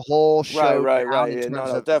bring the whole show right, down in yeah,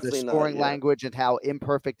 terms of definitely the scoring not, yeah. language and how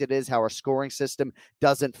imperfect it is, how our scoring system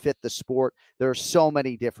doesn't fit the sport. There are so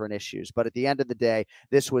many different issues. But at the end of the day,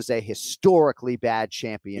 this was a historically bad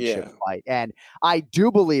championship fight. And I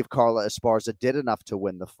do believe Carla Esparza did enough to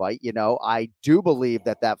win the fight. You know, I do believe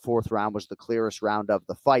that fourth round was the clearest round of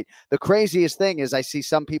the fight. The craziest thing is I see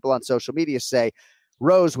some people on social media say,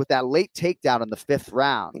 Rose with that late takedown in the fifth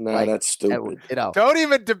round. No, that's stupid. You know, don't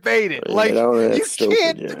even debate it. Like you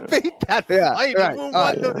can't debate that fight.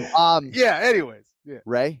 Right. Anyways. Yeah.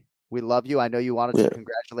 Ray, we love you. I know you wanted to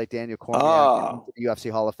congratulate Daniel Cormier on the UFC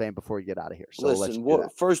Hall of Fame before you get out of here. So listen,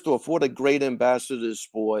 first off, what a great ambassador to the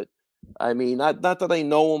sport. I mean, not that I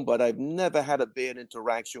know him, but I've never had a bad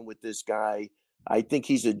interaction with this guy. I think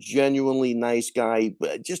he's a genuinely nice guy,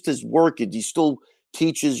 but just his work, he still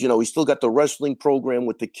teaches, you know, he's still got the wrestling program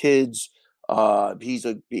with the kids. He's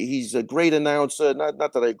a great announcer. Not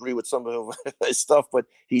that I agree with some of his stuff, but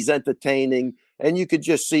he's entertaining. And you could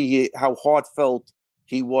just see how heartfelt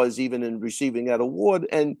he was even in receiving that award.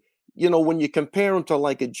 And, you know, when you compare him to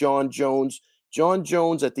like a John Jones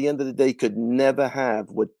at the end of the day could never have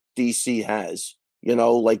what DC has, you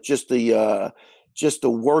know, like just the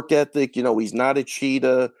work ethic. You know, he's not a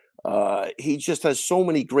cheater. He just has so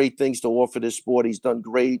many great things to offer this sport. He's done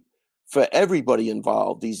great for everybody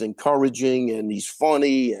involved. He's encouraging and he's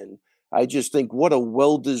funny. And I just think what a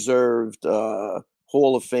well-deserved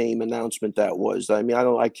Hall of Fame announcement that was. I mean,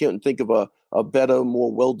 I can't think of a better,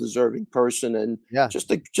 more well-deserving person. And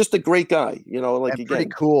just a great guy, you know, like, and again,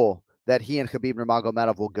 pretty cool that he and Khabib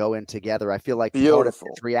Nurmagomedov will go in together. I feel like beautiful. Part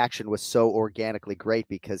of his reaction was so organically great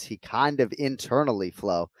because he kind of internally,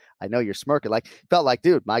 Flo, I know you're smirking, like felt like,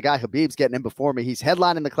 dude, my guy Khabib's getting in before me. He's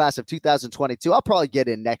headlining the class of 2022. I'll probably get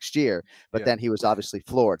in next year, but then he was obviously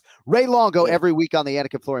floored. Ray Longo every week on the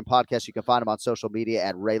Anik and Florian podcast. You can find him on social media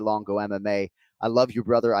at Ray Longo MMA. I love you,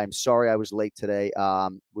 brother. I'm sorry I was late today.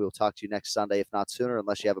 We will talk to you next Sunday, if not sooner,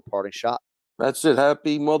 unless you have a parting shot. That's it.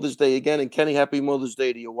 Happy Mother's Day again, and Kenny, happy Mother's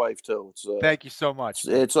Day to your wife too. It's thank you so much.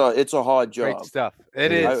 It's a hard job. Great stuff.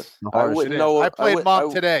 It is. I wouldn't know. I played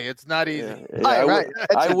mom today. It's not easy.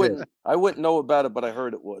 I wouldn't know about it, but I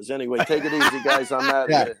heard it was. Anyway, take it easy, guys. I'm out.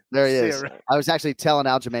 There he is. I was actually telling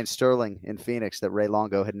Aljamain Sterling in Phoenix that Ray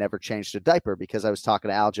Longo had never changed a diaper because I was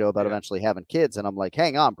talking to Aljo about eventually having kids, and I'm like,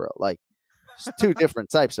 hang on, bro. Like, there's two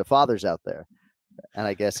different types of fathers out there, and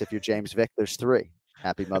I guess if you're James Vick, there's three.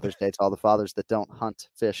 Happy Mother's Day to all the fathers that don't hunt,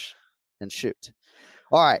 fish, and shoot.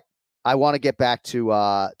 All right. I want to get back to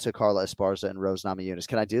Carla Esparza and Rose Namajunas.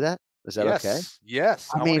 Can I do that? Is that okay? Yes.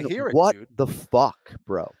 I mean, hear it, what dude. the fuck,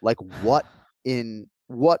 bro? Like, what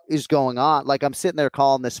is going on? Like, I'm sitting there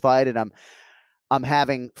calling this fight, and I'm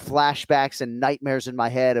having flashbacks and nightmares in my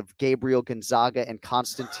head of Gabriel Gonzaga and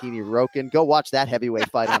Konstantini Rokin. Go watch that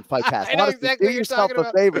heavyweight fight on Fight Pass. I know exactly do yourself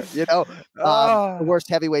a favor, you know. The worst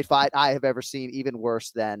heavyweight fight I have ever seen, even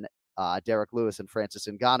worse than Derek Lewis and Francis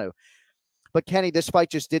Ngannou. But Kenny, this fight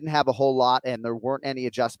just didn't have a whole lot, and there weren't any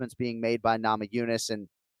adjustments being made by Namajunas. And,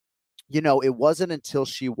 you know, it wasn't until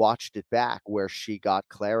she watched it back where she got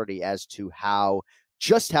clarity as to how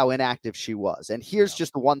inactive she was. And here's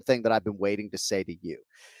just the one thing that I've been waiting to say to you.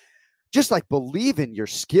 Just like believe in your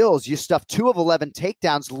skills. You stuff 2 of 11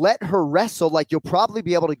 takedowns. Let her wrestle. Like you'll probably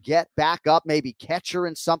be able to get back up, maybe catch her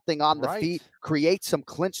in something on the feet, create some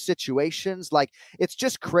clinch situations. Like it's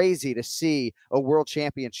just crazy to see a world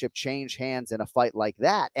championship change hands in a fight like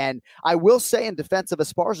that. And I will say in defense of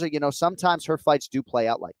Esparza, you know, sometimes her fights do play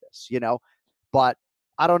out like this, you know, but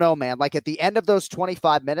I don't know, man. Like at the end of those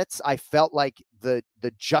 25 minutes, I felt like the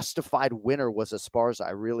justified winner was Esparza.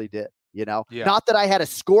 I really did, you know, not that I had a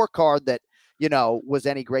scorecard that, you know, was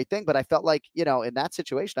any great thing, but I felt like, you know, in that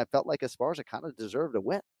situation, I felt like Esparza kind of deserved a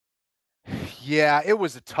win. Yeah, it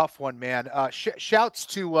was a tough one, man. Shouts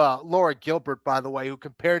to Laura Gilbert, by the way, who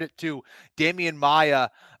compared it to Damian Maia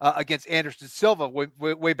against Anderson Silva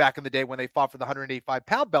way back in the day when they fought for the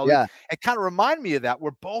 185-pound belt. Yeah. It kind of reminded me of that,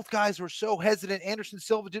 where both guys were so hesitant. Anderson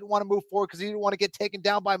Silva didn't want to move forward because he didn't want to get taken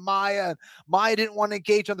down by Maia. And Maia didn't want to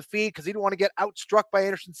engage on the feet because he didn't want to get outstruck by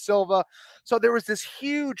Anderson Silva. So there was this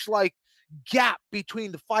huge, like, gap between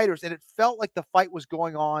the fighters, and it felt like the fight was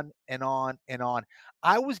going on and on and on.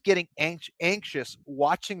 I was getting anxious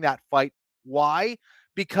watching that fight. Why?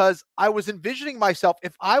 Because I was envisioning myself,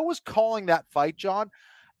 if I was calling that fight, John,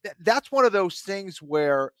 that's one of those things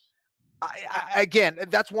where Again,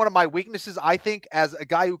 that's one of my weaknesses. I think as a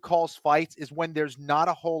guy who calls fights is when there's not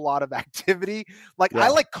a whole lot of activity. Like I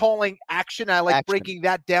like calling action. I like breaking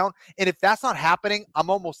that down. And if that's not happening,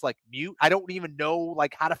 I'm almost like mute. I don't even know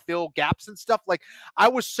like how to fill gaps and stuff. Like I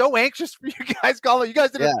was so anxious for you guys calling. You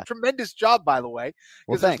guys did a tremendous job, by the way,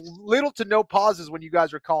 because there's little to no pauses when you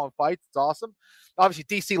guys are calling fights. It's awesome. Obviously,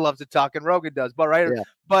 DC loves to talk and Rogan does,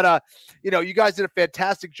 but you guys did a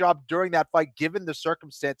fantastic job during that fight, given the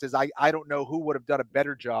circumstances. I don't know who would have done a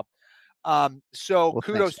better job. So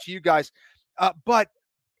kudos to you guys. But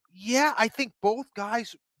yeah, I think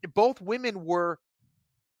both women were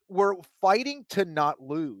fighting to not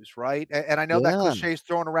lose, right? And I know that cliche is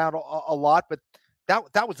thrown around a lot, but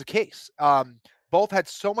that was the case. Both had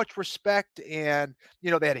so much respect, and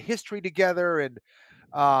they had a history together, and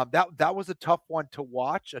that was a tough one to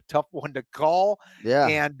watch, a tough one to call. Yeah.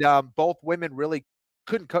 And both women really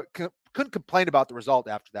couldn't complain about the result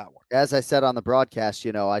after that one. As I said on the broadcast,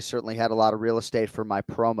 I certainly had a lot of real estate for my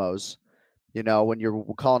promos. When you're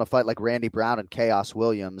calling a fight like Randy Brown and Chaos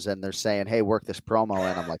Williams, and they're saying, hey, work this promo.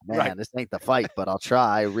 And I'm like, man, this ain't the fight, but I'll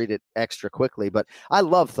try. I read it extra quickly. But I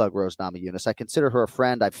love Thug Rose Namajunas. I consider her a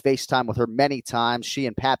friend. I've FaceTimed with her many times. She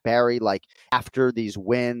and Pat Barry, like after these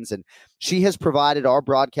wins. And she has provided our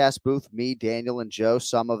broadcast booth, me, Daniel, and Joe,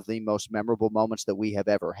 some of the most memorable moments that we have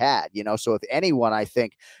ever had. So if anyone, I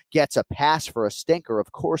think, gets a pass for a stinker,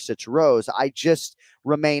 of course it's Rose. I just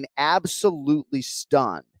remain absolutely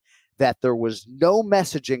stunned that there was no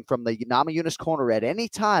messaging from the Namajunas corner at any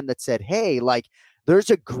time that said, hey, like, there's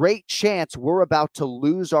a great chance we're about to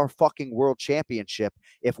lose our fucking world championship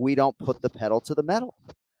if we don't put the pedal to the metal.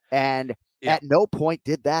 And at no point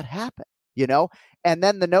did that happen, And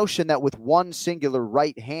then the notion that with one singular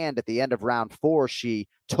right hand at the end of round 4, she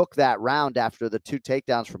took that round after the 2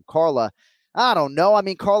 takedowns from Carla. I don't know. I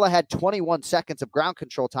mean, Carla had 21 seconds of ground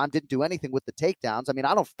control time, didn't do anything with the takedowns. I mean,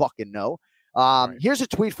 I don't fucking know. Here's a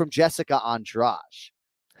tweet from Jessica Andrade.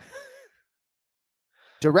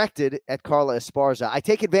 Directed at Carla Esparza. I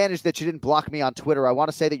take advantage that you didn't block me on Twitter. I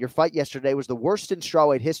want to say that your fight yesterday was the worst in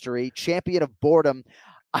strawweight history, champion of boredom.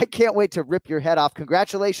 I can't wait to rip your head off.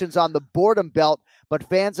 Congratulations on the boredom belt, but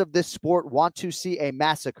fans of this sport want to see a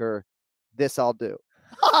massacre. This I'll do.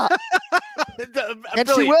 And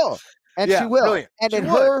she will. And she will. Brilliant. And in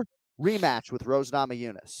her rematch with Rose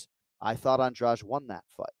Namajunas, I thought Andrade won that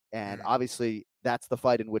fight. And obviously, that's the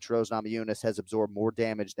fight in which Rose Namajunas has absorbed more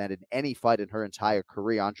damage than in any fight in her entire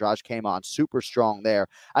career. Andrade came on super strong there.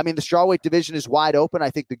 I mean, the strawweight division is wide open. I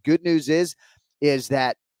think the good news is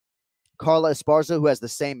that Carla Esparza, who has the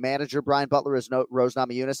same manager, Brian Butler, as Rose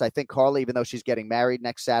Namajunas, I think Carla, even though she's getting married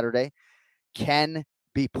next Saturday, can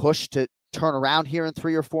be pushed to turn around here in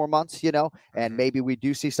 3 or 4 months, and maybe we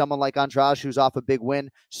do see someone like Andrade who's off a big win.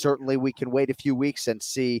 Certainly we can wait a few weeks and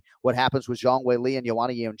see what happens with Zhang Weili and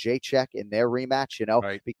Joanna Jędrzejczyk in their rematch,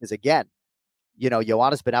 because again,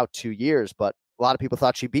 Joanna's been out 2 years, but a lot of people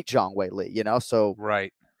thought she beat Zhang Weili, so.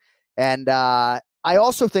 Right. And, I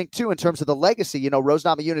also think, too, in terms of the legacy, Rose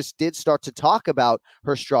Namajunas did start to talk about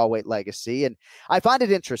her strawweight legacy. And I find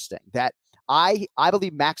it interesting that I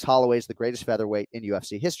believe Max Holloway is the greatest featherweight in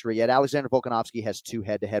UFC history, yet Alexander Volkanovski has 2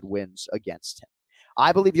 head-to-head wins against him.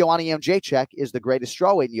 I believe Joanna Jędrzejczyk is the greatest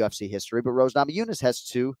strawweight in UFC history, but Rose Namajunas has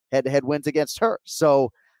 2 head-to-head wins against her.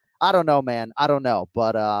 So I don't know, man. I don't know.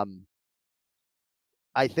 But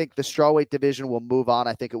I think the strawweight division will move on.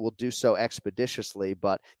 I think it will do so expeditiously.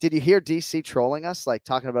 But did you hear DC trolling us, like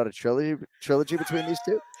talking about a trilogy between these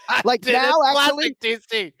two? Like now, actually,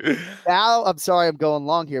 DC. Now, I'm sorry, I'm going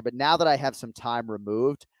long here, but now that I have some time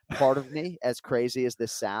removed, part of me, as crazy as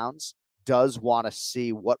this sounds, does want to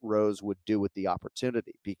see what Rose would do with the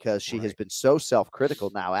opportunity, because she has been so self-critical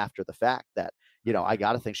now after the fact that, I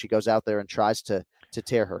got to think she goes out there and tries to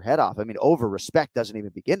tear her head off. I mean, over respect doesn't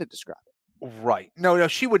even begin to describe it. Right. No,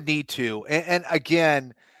 she would need to. And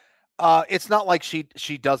again, it's not like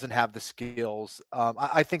she doesn't have the skills.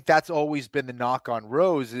 I think that's always been the knock on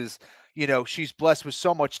Rose is, she's blessed with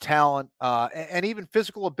so much talent and even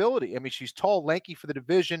physical ability. I mean, she's tall, lanky for the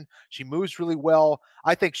division. She moves really well.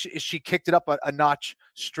 I think she kicked it up a notch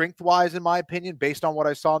strength-wise, in my opinion, based on what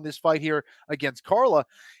I saw in this fight here against Carla.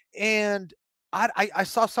 And I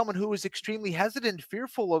saw someone who was extremely hesitant,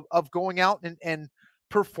 fearful of going out and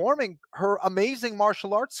performing her amazing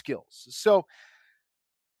martial arts skills. So,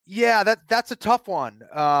 yeah, that's a tough one.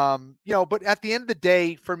 But at the end of the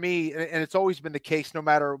day, for me, and it's always been the case, no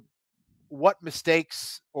matter what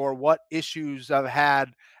mistakes or what issues I've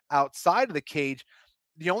had outside of the cage,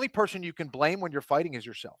 the only person you can blame when you're fighting is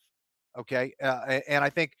yourself. Okay. And I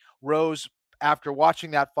think Rose, after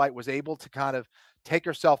watching that fight, was able to kind of take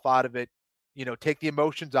herself out of it, take the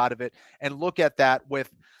emotions out of it and look at that with,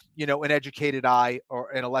 an educated eye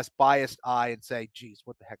and a less biased eye and say, geez,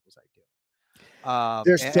 what the heck was I doing?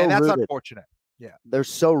 They're so and that's rooted. unfortunate. Yeah. They're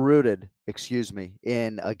so rooted,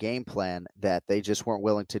 in a game plan that they just weren't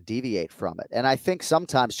willing to deviate from it. And I think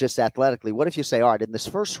sometimes just athletically, what if you say, all right, in this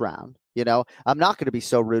first round, I'm not going to be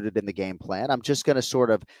so rooted in the game plan. I'm just going to sort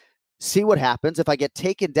of see what happens. If I get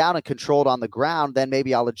taken down and controlled on the ground, then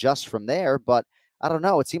maybe I'll adjust from there. But I don't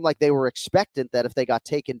know. It seemed like they were expectant that if they got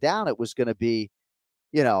taken down, it was going to be,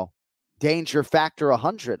 danger factor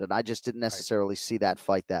 100. And I just didn't necessarily see that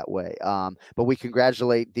fight that way. But we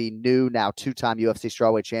congratulate the new, now 2-time UFC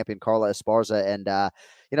strawweight champion, Carla Esparza. And,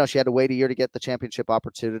 she had to wait a year to get the championship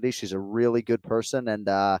opportunity. She's a really good person. And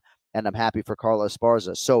I'm happy for Carla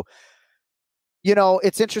Esparza. So,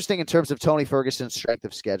 it's interesting in terms of Tony Ferguson's strength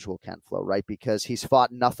of schedule, Ken Flo, right? Because he's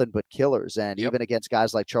fought nothing but killers. And even against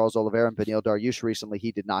guys like Charles Oliveira and Beneil Dariush recently,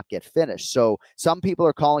 he did not get finished. So some people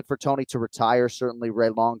are calling for Tony to retire. Certainly Ray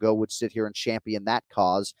Longo would sit here and champion that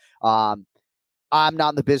cause. I'm not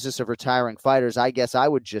in the business of retiring fighters. I guess I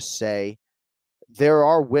would just say there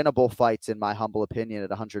are winnable fights, in my humble opinion, at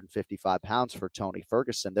 155 pounds for Tony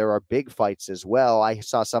Ferguson. There are big fights as well. I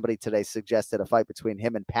saw somebody today suggested a fight between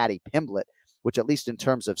him and Paddy Pimblett, which at least in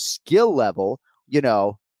terms of skill level, you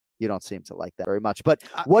don't seem to like that very much. But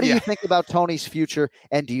what do you think about Tony's future?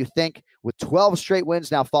 And do you think with 12 straight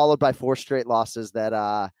wins now followed by 4 straight losses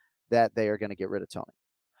that they are going to get rid of Tony?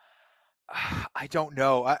 I don't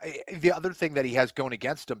know. The other thing that he has going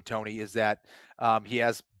against him, Tony, is that he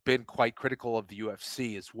has been quite critical of the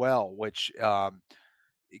UFC as well, which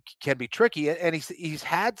can be tricky. And he's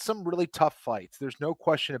had some really tough fights. There's no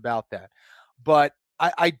question about that. But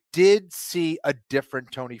I did see a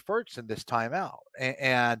different Tony Ferguson this time out.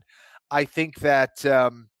 And I think that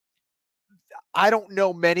I don't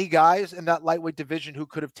know many guys in that lightweight division who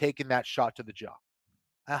could have taken that shot to the jaw.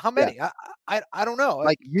 How many? Yeah. I don't know.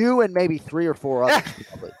 Like you and maybe 3 or 4 others.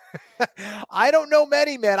 Probably. I don't know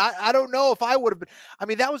many, man. I don't know if I would have been. I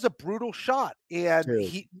mean, that was a brutal shot, and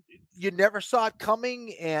you never saw it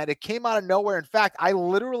coming, and it came out of nowhere. In fact, I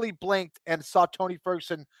literally blinked and saw Tony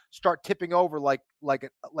Ferguson start tipping over like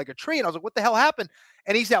a tree, and I was like, "What the hell happened?"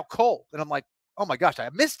 And he's out cold, and I'm like, "Oh my gosh, I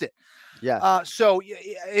missed it." Yeah. So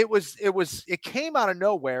it came out of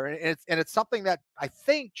nowhere, and it's something that I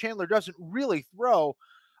think Chandler doesn't really throw.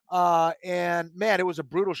 And man, it was a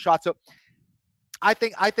brutal shot. So I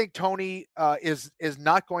think Tony is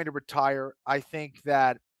not going to retire. I think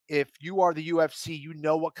that if you are the UFC, you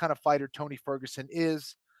know what kind of fighter Tony Ferguson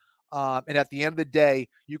is. And at the end of the day,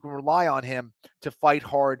 you can rely on him to fight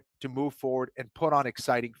hard, to move forward, and put on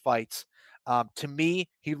exciting fights. To me,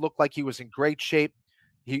 he looked like he was in great shape.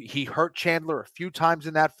 He hurt Chandler a few times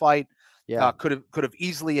in that fight. Yeah, could have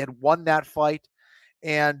easily had won that fight.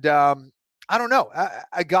 And I don't know,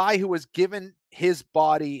 a guy who has given his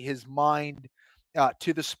body, his mind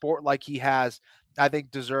to the sport like he has, I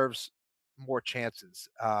think deserves more chances.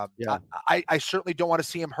 I certainly don't want to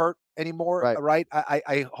see him hurt anymore. Right.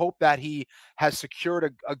 I hope that he has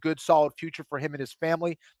secured a good, solid future for him and his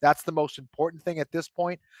family. That's the most important thing at this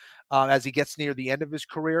point, as he gets near the end of his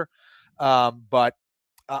career. But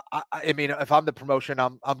I mean, if I'm the promotion,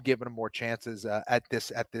 I'm giving him more chances at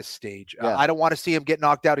this stage. I don't want to see him get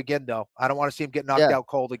knocked out again, though. I don't want to see him get knocked out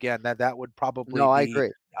cold again. That would probably be I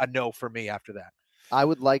agree. A no for me after that. I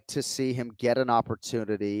would like to see him get an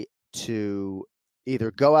opportunity to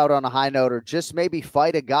either go out on a high note or just maybe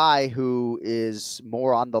fight a guy who is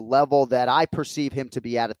more on the level that I perceive him to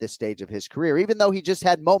be at this stage of his career, even though he just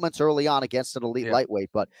had moments early on against an elite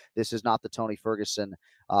lightweight. But this is not the Tony Ferguson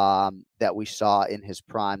that we saw in his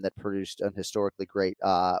prime that produced an historically great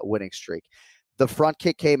winning streak. The front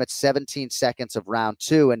kick came at 17 seconds of round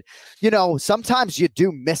 2. And, sometimes you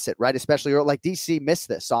do miss it, right? Especially like DC missed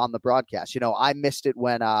this on the broadcast. I missed it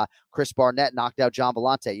when Chris Barnett knocked out John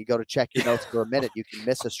Vellante. You go to check your notes for a minute. You can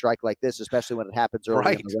miss a strike like this, especially when it happens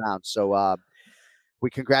early in the round. So we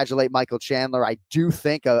congratulate Michael Chandler. I do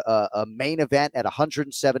think a main event at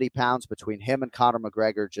 170 pounds between him and Conor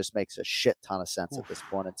McGregor just makes a shit ton of sense at this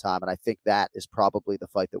point in time. And I think that is probably the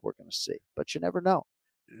fight that we're going to see. But you never know.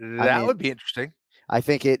 That would be interesting. I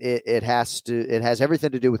think it has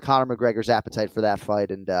everything to do with Conor McGregor's appetite for that fight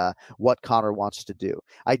and what Conor wants to do.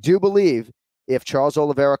 I do believe if Charles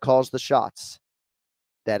Oliveira calls the shots,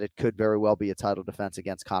 that it could very well be a title defense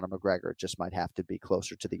against Conor McGregor. It just might have to be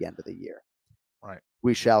closer to the end of the year. Right.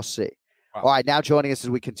 We shall see. Wow. All right, now joining us as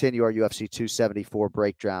we continue our UFC 274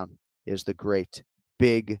 breakdown is the great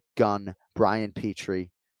big gun Brian Petrie.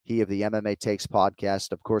 He of the MMA Takes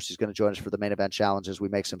podcast. Of course, he's going to join us for the main event challenge as we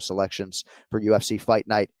make some selections for UFC Fight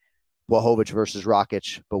Night. Blachowicz versus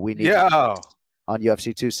Rakic, but we need on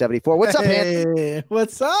UFC 274. What's up, Anthony?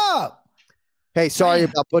 What's up? Hey, sorry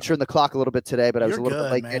about butchering the clock a little bit today, but I was a little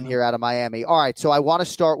bit late man. in here out of Miami. All right, so I want to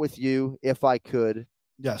start with you, if I could.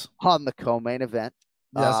 Yes. On the co-main event.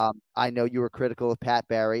 Yes. I know you were critical of Pat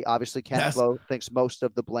Barry. Obviously, Ken Flo thinks most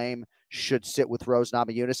of the blame should sit with Rose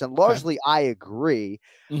Namajunas, and largely I agree.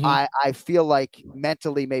 Mm-hmm. I feel like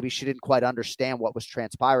mentally maybe she didn't quite understand what was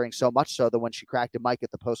transpiring, so much so that when she cracked a mic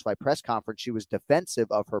at the post-fight press conference, she was defensive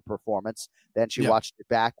of her performance. Then she watched it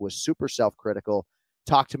back, was super self-critical.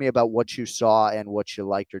 Talk to me about what you saw and what you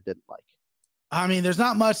liked or didn't like. I mean, there's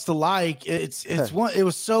not much to like. It's one. It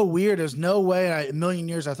was so weird. There's no way in a million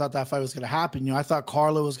years I thought that fight was going to happen. You know, I thought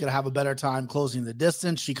Carla was going to have a better time closing the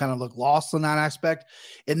distance. She kind of looked lost in that aspect.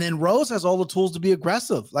 And then Rose has all the tools to be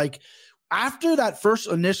aggressive. Like after that first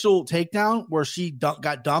initial takedown where she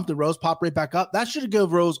got dumped and Rose popped right back up, that should have given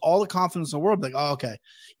Rose all the confidence in the world. Like, oh, okay,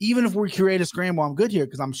 even if we create a scramble, I'm good here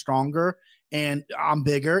because I'm stronger and I'm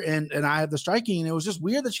bigger and I have the striking. And it was just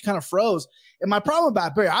weird that she kind of froze. And my problem with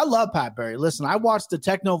Pat Barry, I love Pat Barry. Listen, I watched the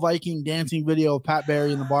Techno Viking dancing video of Pat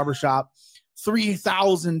Barry in the barbershop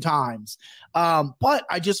 3,000 times. But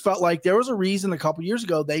I just felt like there was a reason a couple years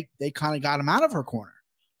ago they kind of got him out of her corner.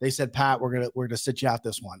 They said, Pat, we're gonna sit you out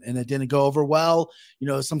this one. And it didn't go over well. You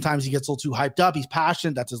know, sometimes he gets a little too hyped up. He's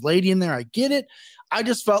passionate. That's his lady in there. I get it. I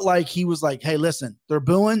just felt like he was like, hey, listen, they're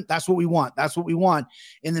booing. That's what we want. That's what we want.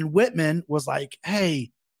 And then Whitman was like,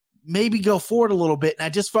 hey, maybe go forward a little bit. And I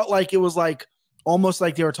just felt like it was like almost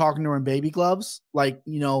like they were talking to her in baby gloves. Like,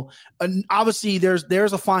 you know, and obviously there's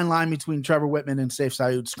a fine line between Trevor Whitman and Saif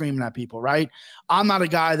Saud screaming at people, right? I'm not a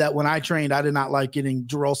guy that when I trained, I did not like getting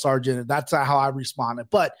drill sergeant. That's not how I responded.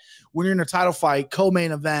 But when you're in a title fight,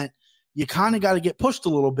 co-main event, you kind of got to get pushed a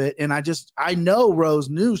little bit. And I know Rose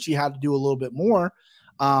knew she had to do a little bit more.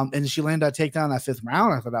 And she landed that takedown in that 5th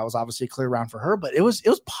round. I thought that was obviously a clear round for her, but it was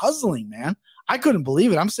puzzling, man. I couldn't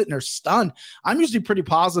believe it. I'm sitting there stunned. I'm usually pretty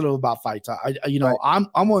positive about fights.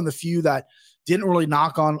 I'm one of the few that didn't really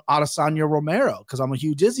knock on Adesanya Romero because I'm a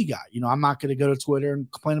huge Izzy guy. You know, I'm not going to go to Twitter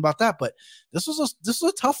and complain about that, but this was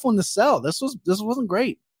a tough one to sell. This wasn't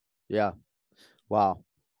great. Yeah. Wow.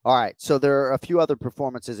 All right. So there are a few other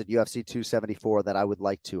performances at UFC 274 that I would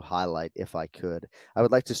like to highlight if I could. I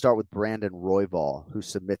would like to start with Brandon Royval, who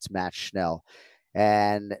submits Matt Schnell.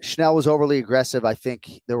 And Schnell was overly aggressive. I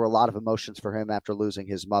think there were a lot of emotions for him after losing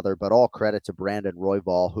his mother, but all credit to Brandon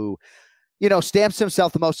Royval, who, you know, stamps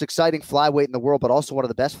himself the most exciting flyweight in the world, but also one of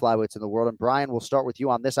the best flyweights in the world. And Brian, we'll start with you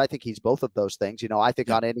on this. I think he's both of those things. You know, I think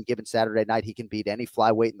on any given Saturday night, he can beat any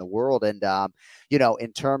flyweight in the world. And, you know,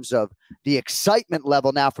 in terms of the excitement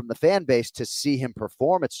level now from the fan base to see him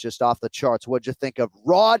perform, it's just off the charts. What'd you think of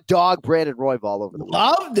raw dog Brandon Royval over the weekend?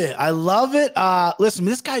 Loved it. I love it. Listen,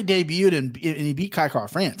 this guy debuted and he beat Kai Kara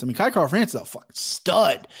France. I mean, Kai Kara France is a fucking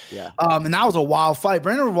stud. Yeah. And that was a wild fight.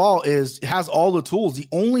 Brandon Royval has all the tools. The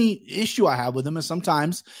only issue I have with him is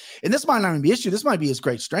sometimes, and this might not even be an issue, this might be his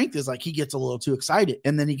great strength, is like he gets a little too excited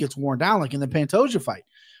and then he gets worn down, like in the Pantoja fight.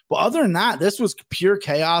 But other than that, this was pure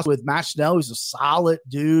chaos with Matt Schnell. He's a solid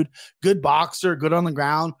dude, good boxer, good on the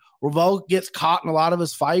ground. Royval gets caught in a lot of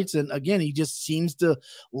his fights. And again, he just seems to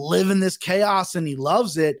live in this chaos and he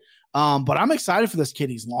loves it. But I'm excited for this kid.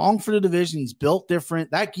 He's long for the division. He's built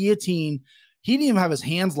different. That guillotine, he didn't even have his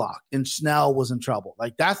hands locked and Schnell was in trouble.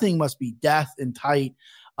 Like that thing must be death and tight.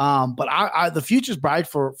 But the future's bright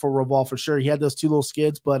for Royval for sure. He had those 2 little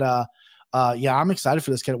skids, but yeah, I'm excited for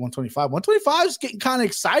this kid at 125. 125 is getting kind of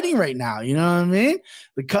exciting right now. You know what I mean?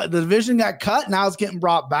 The division got cut. Now it's getting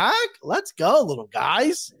brought back. Let's go, little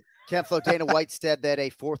guys. Ken Flo, Dana White said that a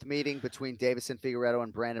 4th meeting between Davison Figueiredo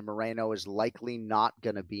and Brandon Moreno is likely not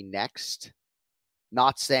going to be next.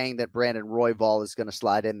 Not saying that Brandon Royval is going to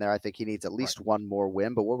slide in there. I think he needs at least one more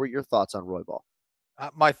win. But what were your thoughts on Royval?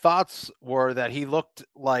 My thoughts were that he looked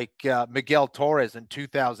like Miguel Torres in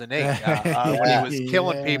 2008 when he was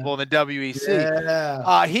killing people in the WEC.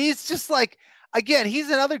 Yeah. He's just like, again, he's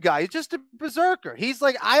another guy. He's just a berserker. He's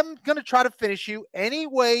like, I'm going to try to finish you any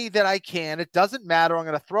way that I can. It doesn't matter. I'm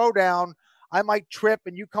going to throw down. I might trip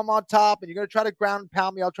and you come on top and you're going to try to ground and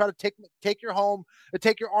pound me. I'll try to take your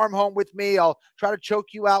arm home with me. I'll try to choke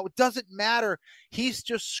you out. It doesn't matter. He's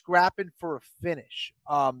just scrapping for a finish.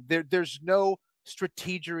 There's no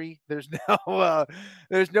strategery. There's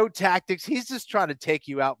no tactics. He's just trying to take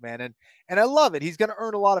you out, man. And I love it. He's going to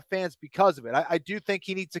earn a lot of fans because of it. I do think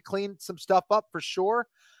he needs to clean some stuff up for sure.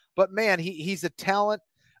 But man, he's a talent.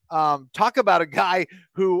 Talk about a guy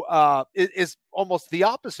who is almost the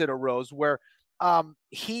opposite of Rose, where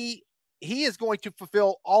he is going to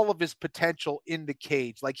fulfill all of his potential in the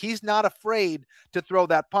cage. Like he's not afraid to throw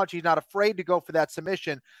that punch. He's not afraid to go for that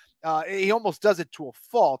submission. He almost does it to a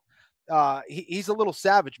fault. He's a little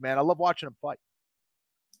savage, man. I love watching him fight.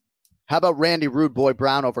 How about Randy Rude Boy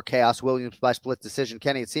Brown over Chaos Williams by split decision?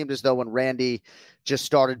 Kenny, it seemed as though when Randy just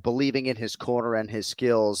started believing in his corner and his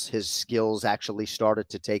skills actually started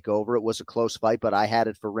to take over. It was a close fight, but I had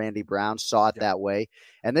it for Randy Brown, saw it that way.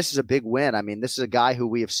 And this is a big win. I mean, this is a guy who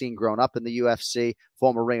we have seen grown up in the UFC,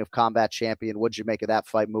 former Ring of Combat champion. What'd you make of that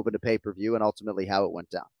fight, moving to pay-per-view, and ultimately how it went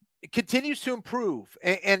down? It continues to improve.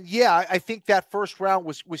 And yeah, I think that first round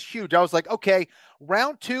was huge. I was like, okay,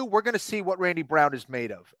 round 2, we're going to see what Randy Brown is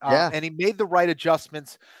made of. And he made the right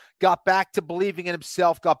adjustments, got back to believing in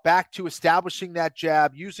himself, got back to establishing that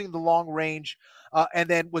jab, using the long range, and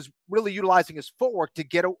then was really utilizing his footwork to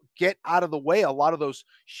get out of the way a lot of those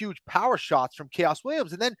huge power shots from Chaos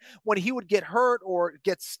Williams. And then when he would get hurt or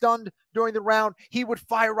get stunned during the round, he would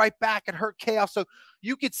fire right back and hurt Chaos. So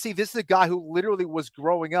you could see this is a guy who literally was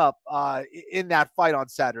growing up in that fight on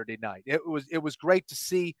Saturday night. It was great to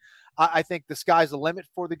see. I think the sky's the limit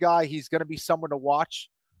for the guy. He's going to be someone to watch.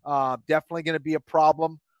 Definitely going to be a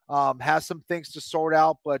problem. Has some things to sort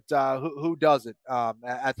out, but who doesn't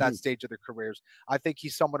at that stage of their careers? I think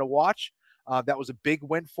he's someone to watch. That was a big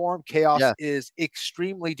win for him. Chaos is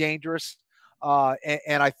extremely dangerous,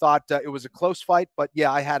 and I thought it was a close fight, but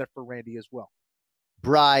yeah, I had it for Randy as well.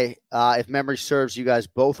 Bri, if memory serves, you guys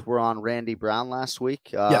both were on Randy Brown last week.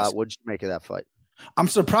 Yes. What'd you make of that fight? I'm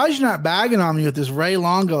surprised you're not bagging on me with this Ray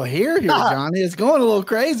Longo hair here, Johnny. It's going a little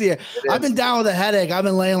crazy. I've been down with a headache. I've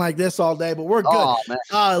been laying like this all day, but we're good.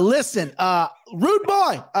 Listen, Rude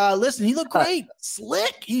Boy. Listen, he looked great.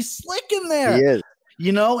 Slick. He's slick in there. He is.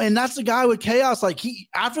 You know, and that's the guy with Chaos. Like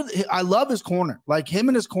I love his corner. Like him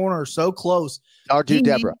and his corner are so close. Our dude,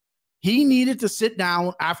 Deborah. He needed to sit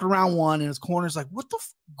down after round 1, and his corner's like, what the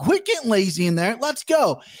quit getting lazy in there. Let's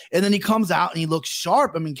go. And then he comes out and he looks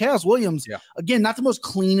sharp. I mean, Chaos Williams, again, not the most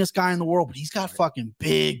cleanest guy in the world, but he's got fucking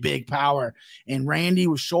big power. And Randy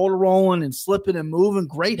was shoulder rolling and slipping and moving.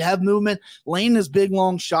 Great head movement, laying his big,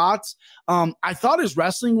 long shots. I thought his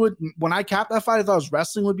wrestling when I capped that fight, I thought his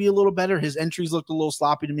wrestling would be a little better. His entries looked a little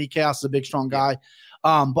sloppy to me. Chaos is a big, strong guy.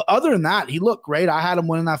 But other than that, he looked great. I had him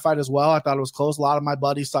winning that fight as well. I thought it was close. A lot of my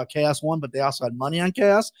buddies thought Chaos won, but they also had money on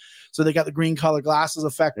Chaos. So they got the green color glasses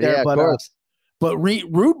effect there. But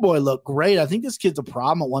Rude Boy looked great. I think this kid's a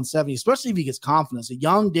problem at 170, especially if he gets confidence. A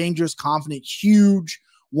young, dangerous, confident, huge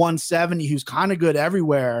 170 who's kind of good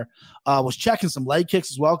everywhere. Was checking some leg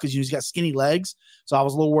kicks as well because he's got skinny legs. So I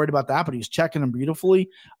was a little worried about that, but he was checking them beautifully.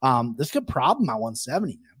 This is a problem at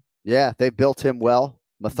 170, man. Yeah, they built him well.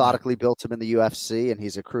 Methodically built him in the UFC, and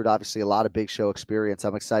he's accrued obviously a lot of big show experience.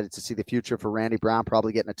 I'm excited to see the future for Randy Brown,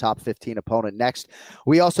 probably getting a top 15 opponent next.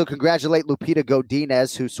 We also congratulate Lupita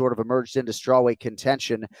Godinez, who sort of emerged into strawweight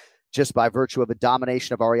contention just by virtue of a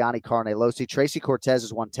domination of Ariane Carnelosi. Tracy Cortez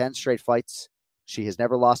has won 10 straight fights. She has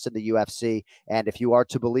never lost in the UFC, and if you are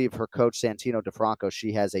to believe her coach, Santino DeFranco,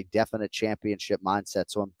 she has a definite championship mindset,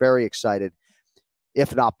 so I'm very excited,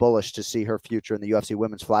 if not bullish, to see her future in the UFC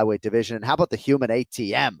women's flyweight division. And how about the human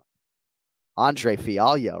ATM? Andre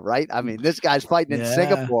Fialho, right? I mean, this guy's fighting in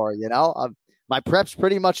Singapore, you know? My prep's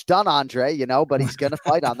pretty much done, Andre, you know, but he's going to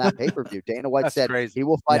fight on that pay-per-view. Dana White said he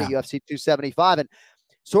will fight at UFC 275. And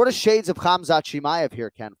sort of shades of Khamzat Chimaev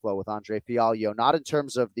here, Ken Flo, with Andre Fialho, not in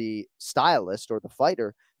terms of the stylist or the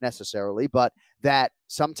fighter necessarily, but that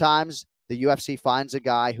sometimes the UFC finds a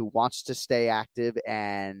guy who wants to stay active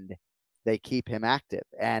and they keep him active.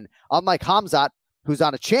 And unlike Khamzat, who's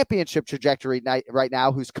on a championship trajectory right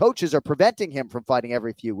now, whose coaches are preventing him from fighting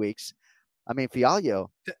every few weeks, I mean, Fialho,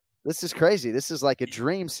 this is crazy. This is like a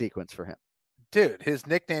dream sequence for him. Dude, his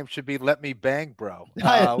nickname should be "Let Me Bang, Bro."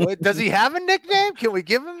 Does he have a nickname? Can we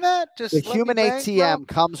give him that? Just the Human ATM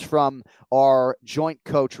comes from our joint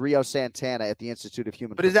coach Rio Santana at the Institute of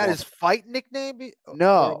Human. But is that his fight nickname?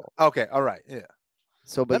 No. Okay. All right. Yeah.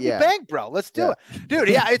 So, but Let me bang, bro. Let's do it, dude.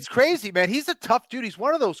 Yeah, it's crazy, man. He's a tough dude. He's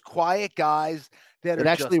one of those quiet guys that it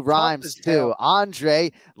actually rhymes too.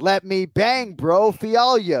 Andre, let me bang, bro.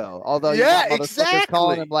 Fialho. Although exactly,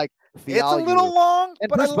 calling him like Fialho. It's a little long, and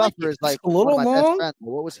but Bruce I like Buffer is like a little one of my long. best friends.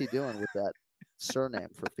 What was he doing with that surname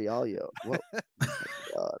for Fialho? What?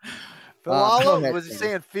 Fialho? Was he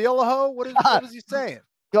saying Fialho? What is he saying?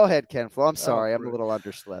 Go ahead, Ken Flo. I'm sorry, I'm a little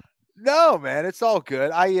underslept. No, man, it's all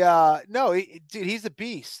good. Dude, he's a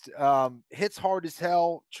beast. Hits hard as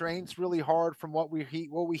hell, trains really hard from what we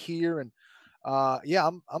hear, and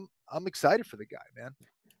I'm excited for the guy, man.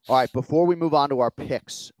 All right, before we move on to our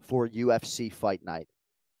picks for UFC Fight Night,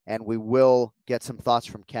 and we will get some thoughts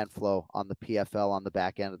from Ken Flo on the PFL on the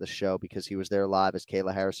back end of the show because he was there live as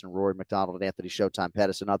Kayla Harrison, Rory McDonald, and Anthony Showtime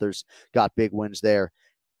Pettis and others got big wins there.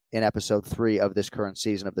 in episode 3 of this current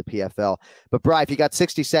season of the PFL. But Bri, if you got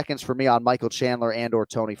 60 seconds for me on Michael Chandler and or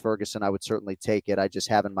Tony Ferguson, I would certainly take it. I just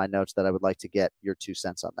have in my notes that I would like to get your 2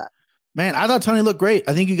 cents on that. Man, I thought Tony looked great.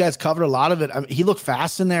 I think you guys covered a lot of it. I mean, he looked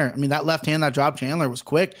fast in there. I mean, that left hand that dropped Chandler was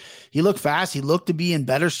quick. He looked fast. He looked to be in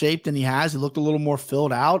better shape than he has. He looked a little more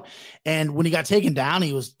filled out. And when he got taken down,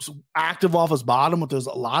 he was active off his bottom with a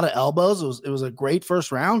lot of elbows. It was a great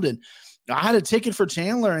first round. And I had a ticket for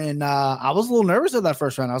Chandler, and I was a little nervous at that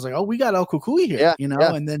first round. I was like, oh, we got El Kukui here,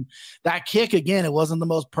 And then that kick, again, it wasn't the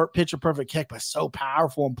most picture-perfect kick, but so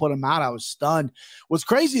powerful and put him out. I was stunned. What's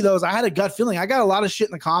crazy, though, is I had a gut feeling. I got a lot of shit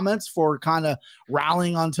in the comments for kind of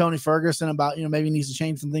rallying on Tony Ferguson about, maybe he needs to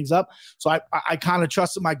change some things up. So I kind of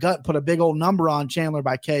trusted my gut, put a big old number on Chandler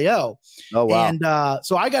by KO. Oh, wow. And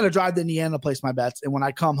so I got to drive to Indiana to place my bets. And when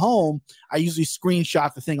I come home, I usually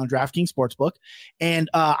screenshot the thing on DraftKings Sportsbook. And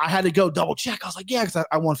I had to go double check. I was like, yeah, because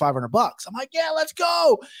I won $500. I'm like, yeah, let's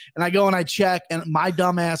go. And I go and I check, and my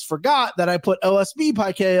dumbass forgot that I put OSB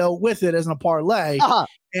by KO with it as a parlay.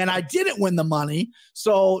 And I didn't win the money.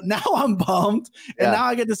 So now I'm bummed. And now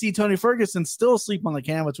I get to see Tony Ferguson still asleep on the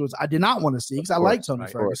canvas, which I did not want to see because I like Tony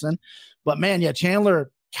Ferguson. But man,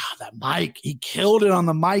 Chandler, God, that mic, he killed it on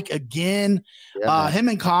the mic again. Him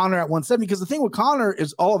and Connor at 170. Because the thing with Connor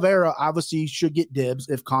is Oliveira obviously should get dibs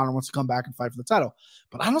if Connor wants to come back and fight for the title.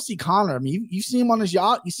 But I don't see Connor. I mean, you see him on his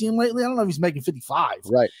yacht. You see him lately. I don't know if he's making 55.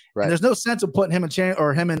 Right. And there's no sense of putting him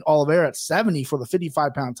and Oliveira at 70 for the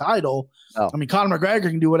 55-pound title. Oh. I mean, Conor McGregor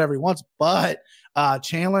can do whatever he wants, but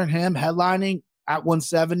Chandler and him headlining at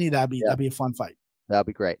 170, that'd be a fun fight. That'd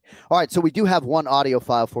be great. All right, so we do have one audio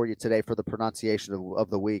file for you today for the pronunciation of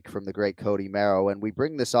the week from the great Cody Merrow, and we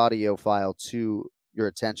bring this audio file to your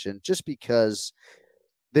attention just because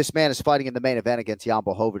this man is fighting in the main event against Jan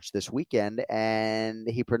Blachowicz this weekend, and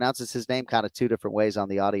he pronounces his name kind of 2 different ways on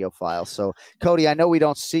the audio file. So, Cody, I know we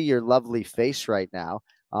don't see your lovely face right now,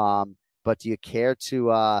 but do you care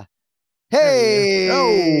to hey!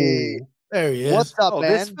 Oh, there he is. What's up,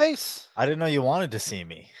 man? This face? I didn't know you wanted to see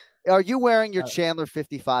me. Are you wearing your Chandler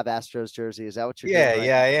 55 Astros jersey? Is that what you're doing?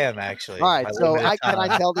 Yeah, I am actually. All right, so can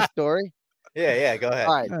I tell the story? Yeah, go ahead.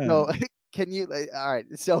 All right, so can you? All right,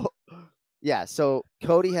 so so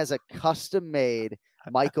Cody has a custom-made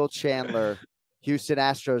Michael Chandler Houston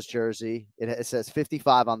Astros jersey. It says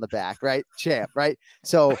 55 on the back, right? Champ, right?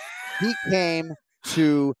 So he came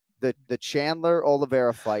to the Chandler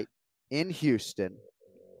Oliveira fight in Houston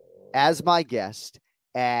as my guest,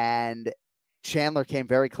 and Chandler came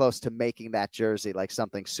very close to making that jersey like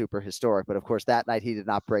something super historic. But of course, that night he did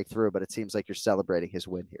not break through, but it seems like you're celebrating his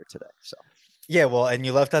win here today. So yeah, well, and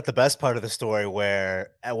you left out the best part of the story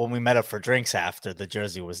where when we met up for drinks after, the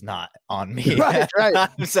jersey was not on me. Right.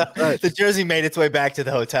 So the jersey made its way back to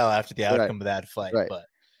the hotel after the outcome of that fight. Right. But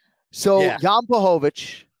so Jan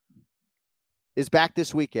Blachowicz is back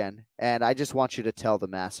this weekend, and I just want you to tell the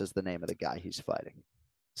masses the name of the guy he's fighting.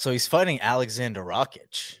 So he's fighting Alexander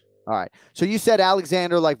Rakic. All right. So you said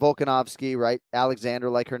Alexander like Volkanovski, right?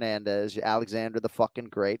 Alexander like Hernandez, Alexander the fucking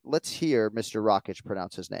great. Let's hear Mr. Rakic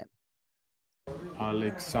pronounce his name.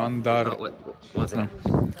 Alexander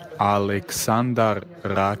Alexander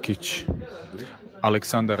Rakic.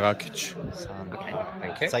 Alexander Rakic.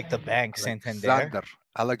 Okay. It's like the bank Santander.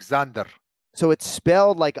 Alexander. So it's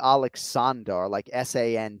spelled like Alexander, like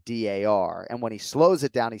Sandar. And when he slows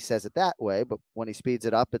it down, he says it that way. But when he speeds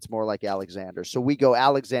it up, it's more like Alexander. So we go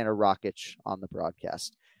Alexander Rakic on the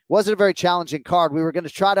broadcast. Wasn't a very challenging card. We were going to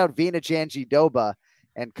trot out Vina Janjidoba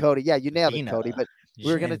and Cody. Yeah, you nailed it, Cody. But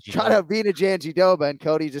we were going to trot out Vina Janjidoba, and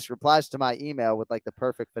Cody just replies to my email with like the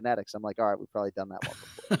perfect phonetics. I'm like, all right, we've probably done that one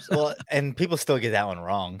before. So. Well, and people still get that one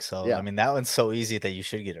wrong. So, I mean, that one's so easy that you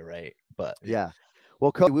should get it right. But yeah.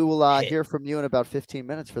 Well, Cody, we will hear from you in about 15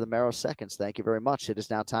 minutes for the Merrow Seconds. Thank you very much. It is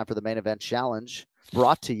now time for the main event challenge,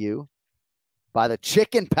 brought to you by the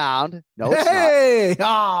Chicken Pound. No, it's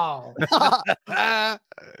not. Oh.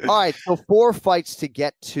 All right, so 4 fights to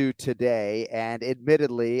get to today, and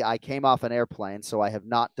admittedly, I came off an airplane, so I have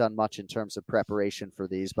not done much in terms of preparation for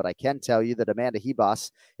these, but I can tell you that Amanda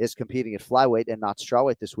Ribas is competing at flyweight and not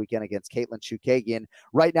strawweight this weekend against Caitlin Chookagian.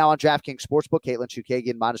 Right now on DraftKings Sportsbook, Caitlin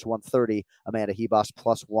Chookagian -130, Amanda Ribas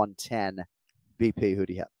 +110. BP, who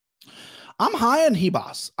do you have? I'm high on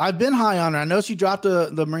Ribas. I've been high on her. I know she dropped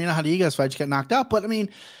the Marina Rodriguez fight. She got knocked out, but I mean,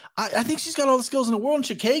 I think she's got all the skills in the world. And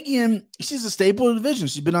Chookagian, she's a staple of the division.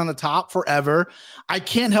 She's been on the top forever. I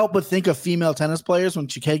can't help but think of female tennis players when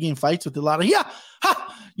Chookagian fights with a lot of and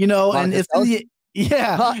it's in the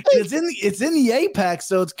it's in the apex,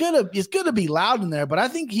 so it's gonna be loud in there. But I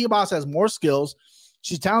think Ribas has more skills.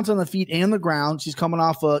 She's talented on the feet and the ground. She's coming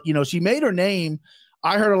off she made her name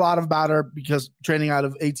I heard a lot about her because training out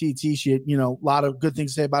of AT&T, she had, a lot of good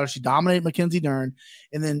things to say about her. She dominated Mackenzie Dern,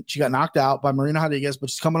 and then she got knocked out by Marina Rodriguez, but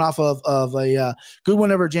she's coming off of a good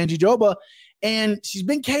win over Janji Joba, and she's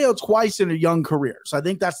been KO'd twice in her young career. So I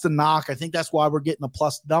think that's the knock. I think that's why we're getting a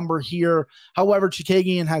plus number here. However,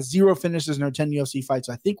 Chookagian has 0 finishes in her 10 UFC fights.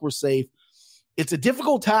 So I think we're safe. It's a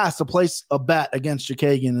difficult task to place a bet against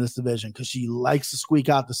Chookagian in this division because she likes to squeak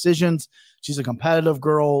out decisions. She's a competitive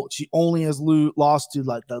girl. She only has lost to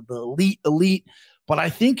like the elite. But I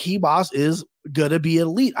think Hebos is going to be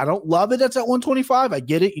elite. I don't love it. It's at 125. I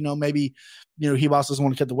get it. Maybe, Hebos doesn't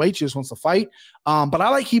want to cut the weight. She just wants to fight. But I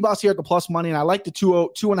like Hebos here at the plus money, and I like the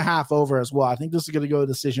 2.5 over as well. I think this is going to go to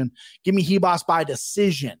decision. Give me Hebos by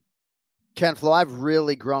decision. Ken Flo, I've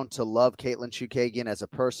really grown to love Katlyn Chookagian as a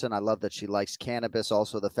person. I love that she likes cannabis.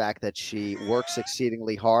 Also, the fact that she works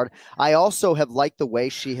exceedingly hard. I also have liked the way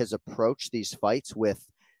she has approached these fights with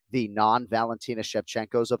the non-Valentina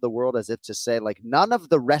Shevchenkos of the world, as if to say, like, none of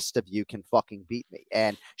the rest of you can fucking beat me.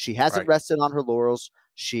 And she hasn't rested on her laurels.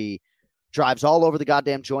 She drives all over the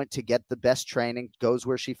goddamn joint to get the best training, goes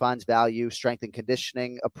where she finds value. Strength and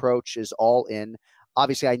conditioning approach is all in.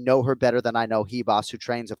 Obviously, I know her better than I know Hebos, who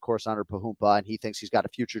trains, of course, under Pahumpa, and he thinks he's got a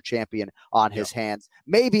future champion on his hands.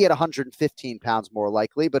 Maybe at 115 pounds more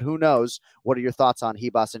likely, but who knows? What are your thoughts on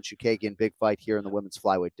Hebos and Chookagian, big fight here in the women's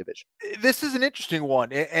flyweight division? This is an interesting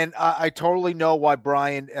one, and I totally know why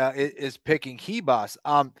Brian is picking Hebos.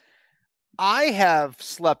 I have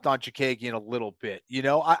slept on Chookagian a little bit.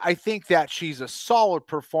 I think that she's a solid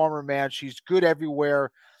performer, man. She's good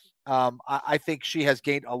everywhere. I think she has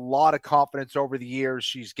gained a lot of confidence over the years.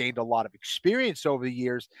 She's gained a lot of experience over the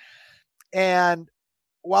years. And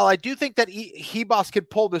while I do think that Hebos could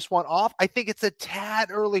pull this one off, I think it's a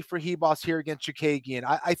tad early for Hebos here against Chookagian.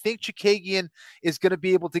 I think Chookagian is going to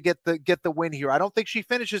be able to get the win here. I don't think she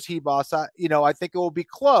finishes Hebos. I think it will be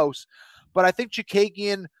close, but I think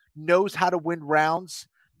Chookagian knows how to win rounds.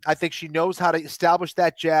 I think she knows how to establish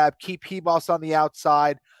that jab, keep Hebos on the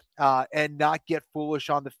outside, and not get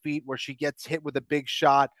foolish on the feet where she gets hit with a big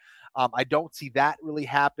shot. I don't see that really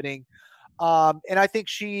happening. And I think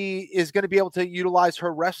she is going to be able to utilize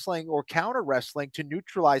her wrestling or counter wrestling to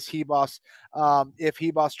neutralize Hebos if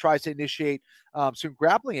Hebos tries to initiate some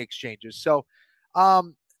grappling exchanges. So,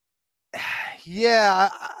 again,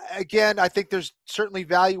 I think there's certainly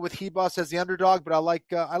value with Hebos as the underdog, but I like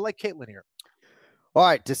Katlyn here. All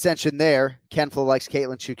right, dissension there. Ken Flo likes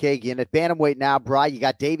Katlyn Chookagian. At bantamweight now, Bri, you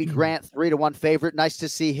got Davy Grant, 3-1 favorite. Nice to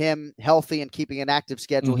see him healthy and keeping an active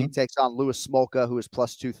schedule. He takes on Louis Smolka, who is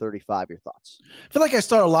plus 235. Your thoughts? I feel like I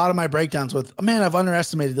start a lot of my breakdowns with, man, I've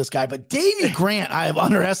underestimated this guy. But Davy Grant, I have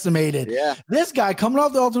underestimated. Yeah. This guy coming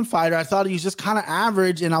off the Ultimate Fighter, I thought he was just kind of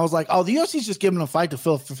average. And I was like, oh, the UFC's just giving him a fight to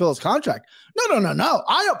fulfill his contract. No.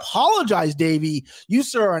 I apologize, Davy. You,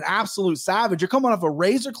 sir, are an absolute savage. You're coming off a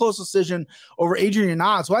razor-close decision over Adrian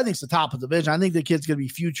Yanaz, who I think is the top of the division. I think the kid's going to be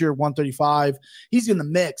future 135. He's in the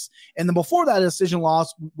mix. And then before that decision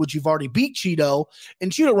loss, which you've already beat Cheeto,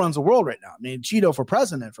 and Cheeto runs the world right now. I mean, Cheeto for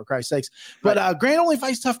president, for Christ's sakes. But Grant only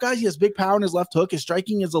fights tough guys. He has big power in his left hook. His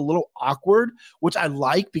striking is a little awkward, which I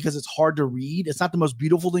like because it's hard to read. It's not the most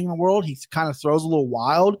beautiful thing in the world. He kind of throws a little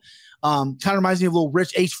wild. Kind of reminds me of a little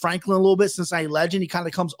Rich H. Franklin a little bit. Cincinnati legend. He kind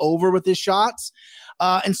of comes over with his shots.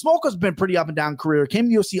 And Smolka's been pretty up and down career. Came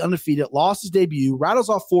to UFC undefeated, lost his debut, rattles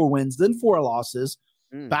off 4 wins, then 4 losses,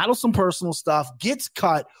 battles some personal stuff, gets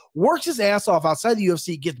cut, works his ass off outside the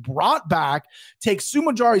UFC, gets brought back, takes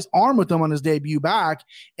Sumajari's arm with him on his debut back,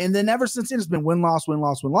 and then ever since then it's been win-loss.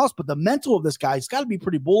 But the mental of this guy, he's got to be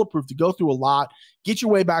pretty bulletproof to go through a lot, get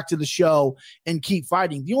your way back to the show, and keep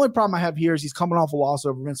fighting. The only problem I have here is he's coming off a loss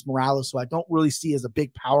over Vince Morales, so I don't really see as a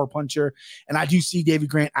big power puncher, and I do see Davy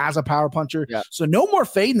Grant as a power puncher. Yeah. So no more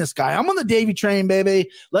fading this guy. I'm on the Davy train,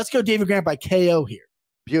 baby. Let's go Davy Grant by KO here.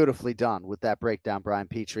 Beautifully done with that breakdown, Brian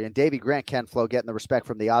Petrie. And Davy Grant, Ken Flo, getting the respect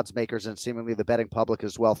from the odds makers and seemingly the betting public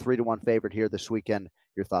as well. 3-1 favorite here this weekend.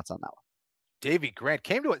 Your thoughts on that one? Davy Grant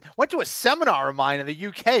went to a seminar of mine in the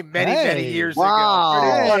UK many years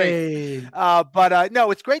ago. Pretty funny. But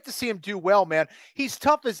no, it's great to see him do well, man. He's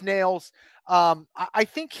tough as nails. I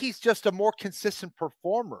think he's just a more consistent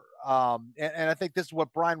performer. And I think this is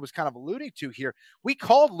what Brian was kind of alluding to here. We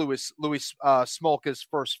called Louis Smolka's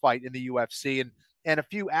first fight in the UFC, and a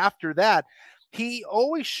few after that. He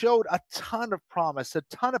always showed a ton of promise, a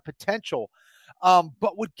ton of potential,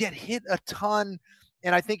 but would get hit a ton.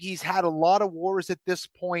 And I think he's had a lot of wars at this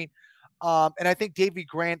point. And I think Davy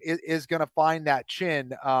Grant is going to find that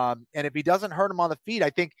chin. And if he doesn't hurt him on the feet,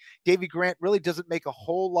 I think Davy Grant really doesn't make a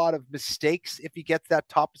whole lot of mistakes if he gets that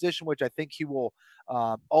top position, which I think he will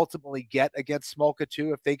ultimately get against Smolka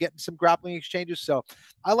too, if they get in some grappling exchanges. So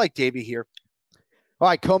I like Davey here. All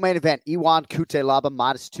right, co-main event, Iwan Kutelaba,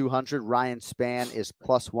 -200. Ryan Spann is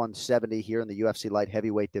 +170 here in the UFC light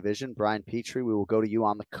heavyweight division. Brian Petrie, we will go to you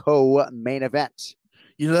on the co-main event.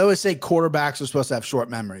 You know, they always say quarterbacks are supposed to have short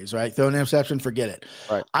memories, right? Throw an interception, forget it.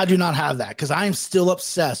 Right. I do not have that because I am still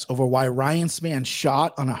obsessed over why Ryan Spann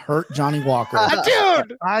shot on a hurt Johnny Walker.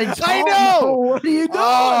 Dude, I know. What are you doing,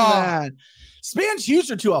 man? Spann's huge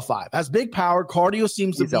for 205. Has big power. Cardio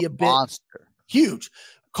seems to be a bit monster. Huge.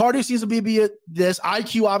 Cardio seems to be this.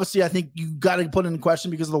 IQ, obviously, I think you got to put in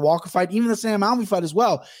question because of the Walker fight, even the Sam Alvey fight as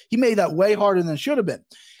well. He made that way harder than it should have been.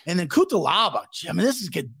 And then Kutelaba, I mean, this is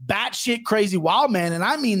batshit crazy wild, man. And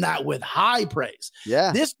I mean that with high praise.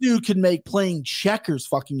 Yeah. This dude can make playing checkers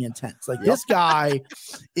fucking intense. Like, this guy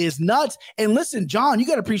is nuts. And listen, John, you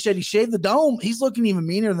got to appreciate he shaved the dome. He's looking even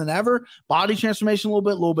meaner than ever. Body transformation a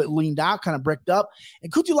little bit leaned out, kind of bricked up.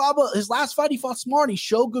 And Kutelaba, his last fight, he fought smart. He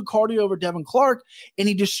showed good cardio over Devin Clark, and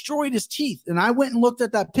he destroyed his teeth. And I went and looked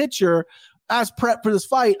at that picture as prep for this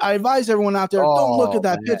fight. I advise everyone out there, don't look at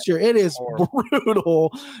that picture. It is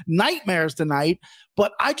brutal. Nightmares tonight.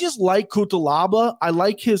 But I just like Kutelaba. I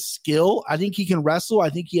like his skill. I think he can wrestle. I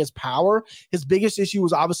think he has power. His biggest issue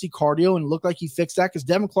was obviously cardio, and it looked like he fixed that because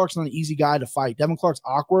Devin Clark's not an easy guy to fight. Devin Clark's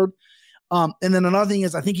awkward. And then another thing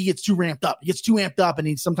is I think he gets too ramped up. He gets too amped up, and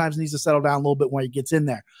he sometimes needs to settle down a little bit when he gets in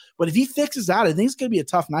there. But if he fixes that, I think it's going to be a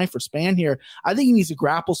tough night for Spann here. I think he needs to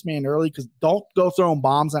grapple Spann early because don't go throwing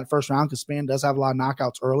bombs in that first round because Spann does have a lot of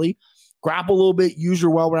knockouts early. Grapple a little bit, use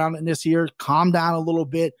your well-roundedness here, calm down a little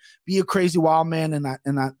bit, be a crazy wild man in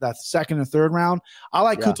that second and third round. I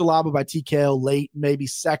like Kutelaba by TKO late, maybe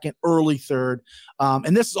second, early third.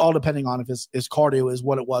 And this is all depending on if his cardio is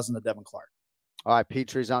what it was in the Devin Clark. All right,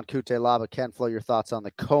 Petrie's on Kutelaba. Ken Flo, your thoughts on the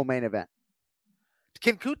co-main event?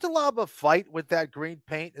 Can Kutelaba fight with that green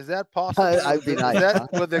paint? Is that possible? I'd be nice.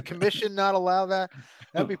 Would the commission not allow that?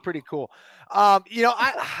 That'd be pretty cool.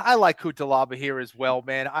 I like Kutelaba here as well,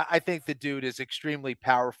 man. I think the dude is extremely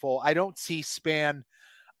powerful. I don't see Spann.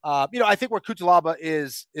 I think where Kutelaba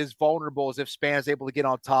is vulnerable is if Spann is able to get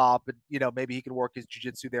on top, and maybe he can work his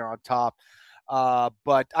jiu-jitsu there on top.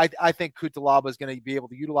 But I think Kutelaba is going to be able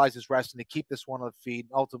to utilize his wrestling to keep this one on the feet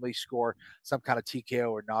and ultimately score some kind of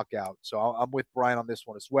TKO or knockout. So I'm with Brian on this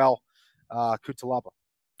one as well. Kutelaba.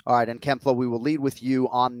 All right, and Ken Flo, we will lead with you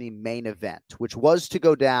on the main event, which was to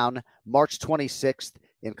go down March 26th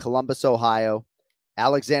in Columbus, Ohio.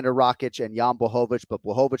 Alexander Rakic and Jan Blachowicz, but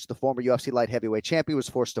Blachowicz, the former UFC light heavyweight champion, was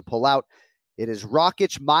forced to pull out. It is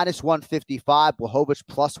Rakic -155, Blachowicz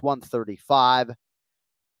 +135.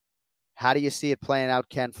 How do you see it playing out,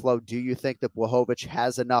 Ken Flo? Do you think that Blachowicz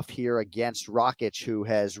has enough here against Rakic, who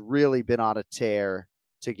has really been on a tear,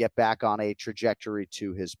 to get back on a trajectory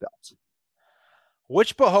to his belt?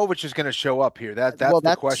 Which Blachowicz is going to show up here? That's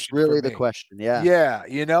the question. Really the question. Yeah. Yeah.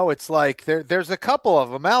 It's like there's a couple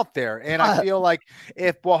of them out there. And I feel like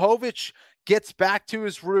if Blachowicz gets back to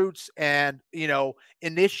his roots and,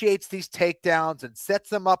 initiates these takedowns and sets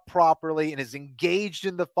them up properly and is engaged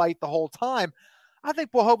in the fight the whole time, I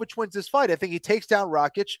think Blachowicz wins this fight. I think he takes down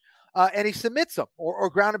Rakic and he submits him or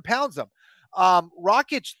ground and pounds him.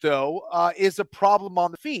 Rakic, though, is a problem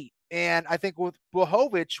on the feet. And I think with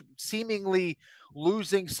Blachowicz seemingly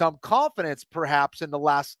losing some confidence, perhaps in the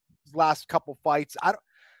last couple fights,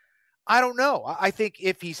 I don't know. I think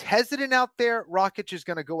if he's hesitant out there, Rakic is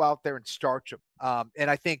going to go out there and starch him. And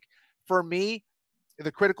I think for me,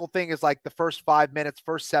 the critical thing is like the first 5 minutes,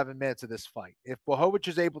 first 7 minutes of this fight. If Blachowicz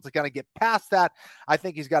is able to kind of get past that, I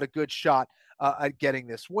think he's got a good shot at getting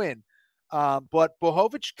this win. But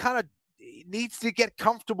Blachowicz kind of needs to get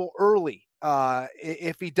comfortable early.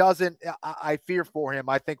 If he doesn't, I fear for him.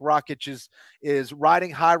 I think Rakic is riding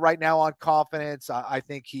high right now on confidence. I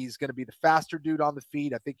think he's going to be the faster dude on the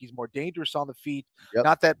feet. I think he's more dangerous on the feet. Yep.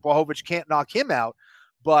 Not that Blachowicz can't knock him out,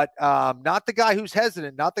 but not the guy who's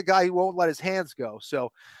hesitant, not the guy who won't let his hands go.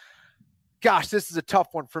 So, gosh, this is a tough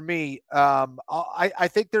one for me. I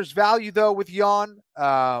think there's value, though, with Jan.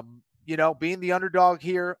 Being the underdog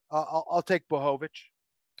here, I'll take Blachowicz.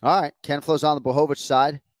 All right. Ken Flo's on the Blachowicz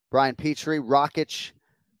side. Brian Petrie, Rakic,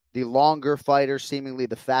 the longer fighter, seemingly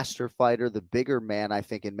the faster fighter, the bigger man, I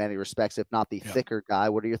think, in many respects, if not the thicker guy.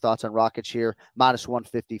 What are your thoughts on Rakic here?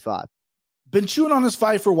 -155. Been chewing on this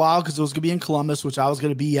fight for a while because it was going to be in Columbus, which I was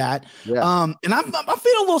going to be at. Yeah. And I'm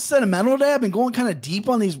feeling a little sentimental today. I've been going kind of deep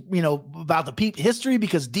on these, about the history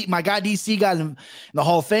because my guy DC got in the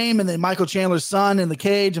Hall of Fame, and then Michael Chandler's son in the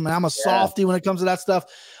cage. I mean, I'm a softie when it comes to that stuff.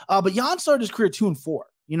 But Jan started his career 2-4.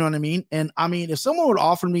 You know what I mean? And I mean, if someone would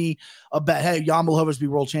offer me a bet, hey, Jan Blachowicz be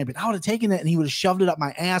world champion, I would have taken it and he would have shoved it up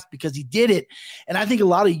my ass because he did it. And I think a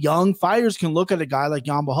lot of young fighters can look at a guy like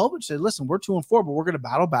Jan Blachowicz and say, listen, we're 2-4, but we're going to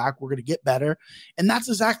battle back. We're going to get better. And that's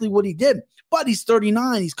exactly what he did. But he's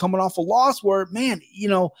 39. He's coming off a loss where, man, you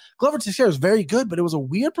know, Glover Teixeira is very good, but it was a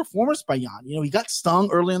weird performance by Jan. You know, he got stung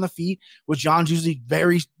early on the feet, which Jan's usually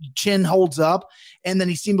very chin holds up. And then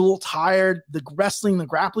he seemed a little tired. The wrestling, the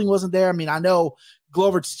grappling wasn't there. I mean, I know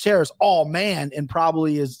Glover Teixeira is all man and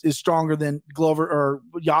probably is stronger than Glover or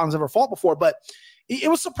Jan's ever fought before, but it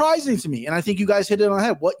was surprising to me. And I think you guys hit it on the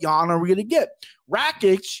head. What Jan are we going to get?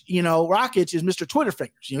 Rakic, you know, Rakic is Mr. Twitter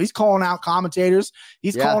fingers. You know, he's calling out commentators.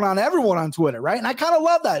 He's calling out everyone on Twitter, right? And I kind of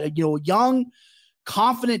love that. You know, young,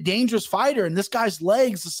 confident, dangerous fighter, and this guy's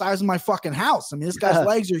legs the size of my fucking house. I mean, this guy's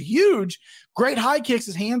legs are huge. Great high kicks.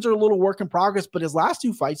 His hands are a little work in progress, but his last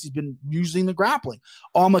 2 fights, he's been using the grappling.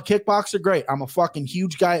 Oh, I'm a kickboxer. Great. I'm a fucking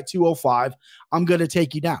huge guy at 205. I'm going to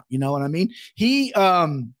take you down. You know what I mean? He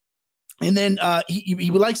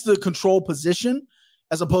likes to control position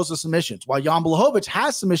as opposed to submissions. While Jan Blachowicz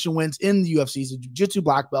has submission wins in the UFC, he's a jiu-jitsu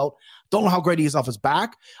black belt. Don't know how great he is off his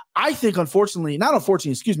back. I think, I didn't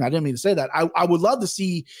mean to say that. I would love to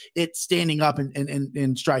see it standing up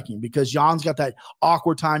and striking because Jan's got that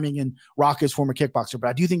awkward timing and Rakic's former kickboxer. But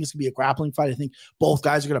I do think it's going to be a grappling fight. I think both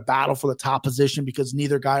guys are going to battle for the top position because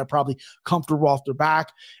neither guy are probably comfortable off their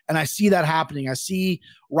back. And I see that happening. I see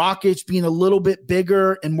Rakic being a little bit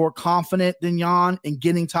bigger and more confident than Jan and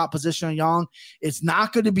getting top position on Jan. It's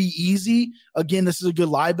not going to be easy. Again, this is a good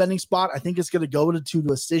live betting spot. I think it's going to go to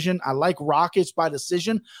decision. I like Rakic by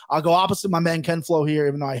decision. I'll go opposite my man Ken Flo here,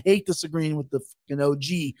 even though I hate disagreeing with the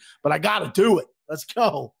OG, but I got to do it. Let's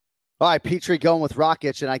go. All right, Petrie going with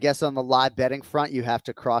Rakic, and I guess on the live betting front, you have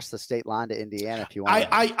to cross the state line to Indiana if you want.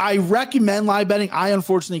 I recommend live betting. I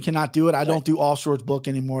unfortunately cannot do it. I don't do All Shorts book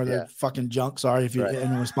anymore. They're fucking junk. Sorry if you're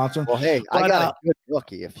anyone sponsoring. Well, hey, I got a good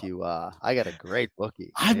bookie. I got a great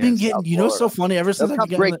bookie. I've been getting. You know, what's so funny. Ever since I've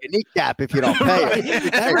break your kneecap if you don't pay.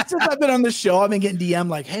 Ever since I've been on this show, I've been getting DM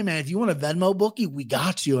like, "Hey man, if you want a Venmo bookie, we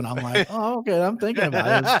got you." And I'm like, "Oh, okay." I'm thinking about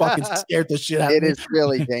it. It's fucking scared the shit out of me. It is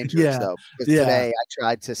really dangerous though. Because today I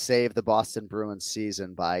tried to save the Boston Bruins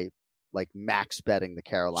season by like max betting the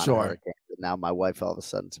Carolina Hurricanes. And now my wife all of a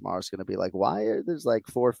sudden tomorrow is going to be like, why are there's like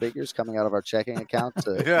 4 figures coming out of our checking account?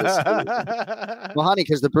 Well, honey,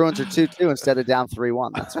 because the Bruins are 2-2 instead of down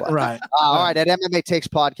 3-1. That's why. Right. All right. At MMA Takes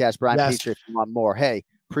Podcast, Brian Petrie, if you want more. Hey,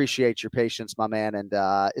 appreciate your patience, my man. And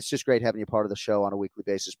it's just great having you part of the show on a weekly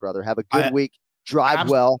basis, brother. Have a good week. Drive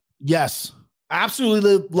well. Yes. I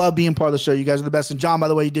absolutely love being part of the show. You guys are the best. And John, by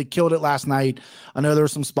the way, you killed it last night. I know there were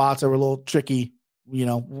some spots that were a little tricky. You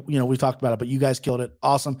know, we talked about it, but you guys killed it.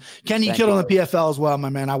 Awesome. Ken, you killed on the PFL as well, my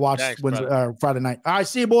man. I watched Friday night. All right,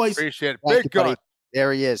 see you, boys. Appreciate it. Big gun.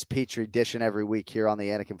 There he is, Petrie, dishing every week here on the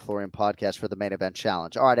Anik and Florian podcast for the Main Event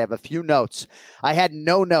Challenge. All right, I have a few notes. I had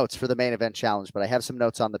no notes for the Main Event Challenge, but I have some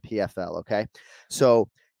notes on the PFL, okay? So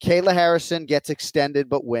Kayla Harrison gets extended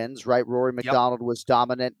but wins, right? Rory McDonald was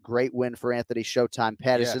dominant. Great win for Anthony Showtime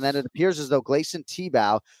Pettis. Yes. And then it appears as though Gleison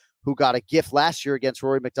Tebow, who got a gift last year against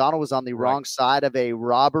Rory McDonald, was on the wrong side of a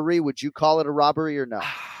robbery. Would you call it a robbery or no?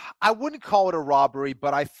 I wouldn't call it a robbery,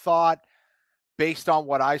 but I thought, based on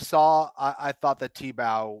what I saw, I thought that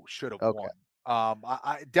Tebow should have won.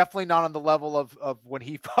 I definitely not on the level of when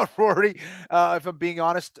he fought Rory. If I'm being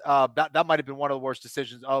honest, that might have been one of the worst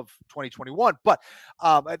decisions of 2021. But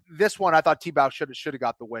this one, I thought Tebow should have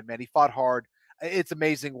got the win. Man, he fought hard. It's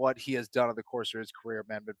amazing what he has done in the course of his career.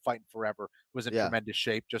 Man, been fighting forever. Was in tremendous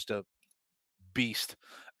shape. Just a beast.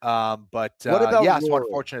 But what about Rory? So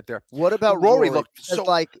unfortunate there. What about Rory? Looked so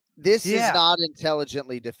like this is not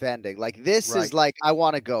intelligently defending. Like this is like, I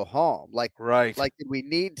want to go home. Like, like, did we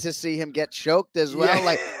need to see him get choked as well? Yeah.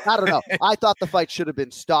 Like, I don't know. I thought the fight should have been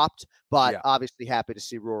stopped, but obviously happy to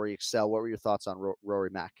see Rory excel. What were your thoughts on Rory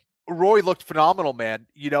Mack? Rory looked phenomenal, man.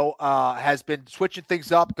 Has been switching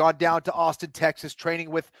things up, gone down to Austin, Texas, training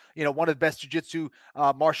with, one of the best jiu-jitsu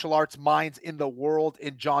martial arts minds in the world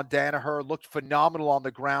in John Danaher. Looked phenomenal on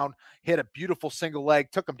the ground, hit a beautiful single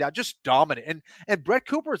leg, took him down, just dominant. And Brett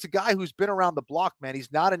Cooper is a guy who's been around the block, man.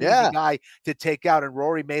 He's not an easy guy to take out, and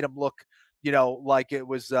Rory made him look, like it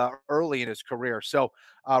was early in his career. So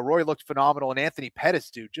Rory looked phenomenal, and Anthony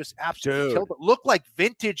Pettis, dude, just absolutely killed it. Looked like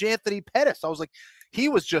vintage Anthony Pettis. I was like, he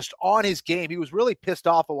was just on his game. He was really pissed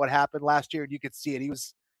off at what happened last year, and you could see it.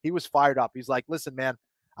 He was fired up. He's like, listen, man,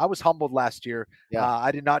 I was humbled last year. I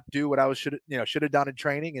did not do what I should have done in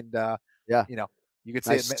training, and you could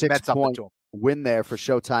say it meant something to him. Win there for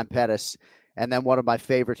Showtime Pettis, and then one of my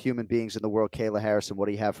favorite human beings in the world, Kayla Harrison. What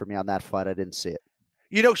do you have for me on that fight? I didn't see it.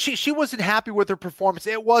 She wasn't happy with her performance.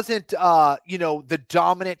 It wasn't, the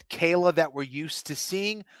dominant Kayla that we're used to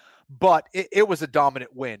seeing, but it was a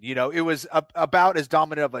dominant win. It was about as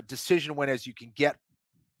dominant of a decision win as you can get,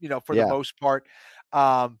 for the most part.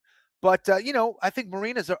 But I think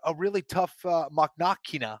Marina's a really tough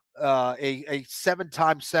Maknakina, a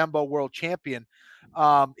 7-time Sambo world champion.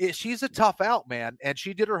 She's a tough out, man, and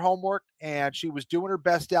she did her homework and she was doing her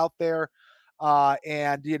best out there. I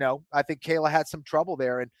think Kayla had some trouble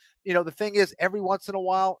there. And, the thing is, every once in a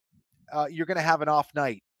while, you're going to have an off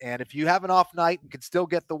night. And if you have an off night and can still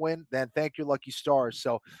get the win, then thank your lucky stars.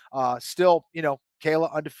 So still,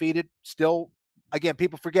 Kayla undefeated. Still, again,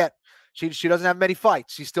 people forget she doesn't have many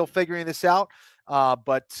fights. She's still figuring this out,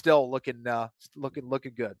 but still looking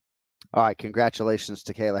good. All right, congratulations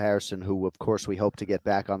to Kayla Harrison, who, of course, we hope to get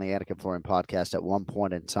back on the Anik and Florian podcast at one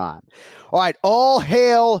point in time. All right, all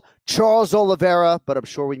hail Charles Oliveira, but I'm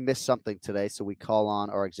sure we missed something today, so we call on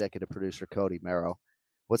our executive producer, Cody Merrow.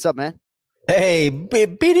 What's up, man? Hey,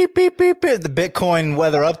 beep, beep, beep, beep, beep, the Bitcoin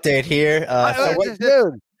weather update here.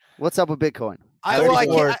 Dude, what's up with Bitcoin?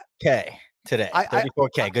 34K today.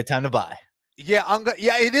 34K, good time to buy. Yeah,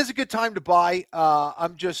 it is a good time to buy.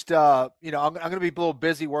 I'm just, I'm going to be a little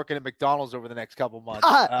busy working at McDonald's over the next couple months.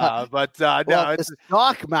 The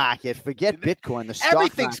stock market, forget Bitcoin. The stock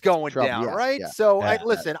everything's going Trump, down, yeah, right? Yeah. So,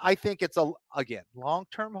 listen, I think it's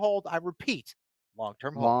long-term hold. I repeat,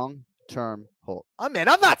 long-term hold. Long-term hold. I'm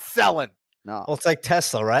not selling. No. Well, it's like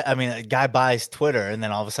Tesla, right? I mean, a guy buys Twitter and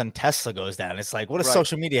then all of a sudden Tesla goes down. It's like, what does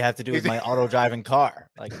social media have to do with my auto-driving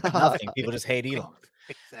car? Like nothing. People just hate Elon.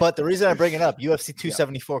 Exactly. But the reason I bring it up, UFC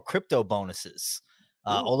 274 crypto bonuses.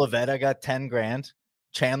 Oliveira got 10 grand,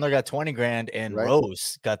 Chandler got 20 grand, and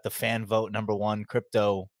Rose got the fan vote #1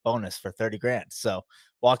 crypto bonus for 30 grand. So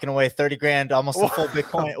walking away 30 grand, almost a full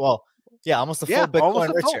Bitcoin. Well, yeah, almost a full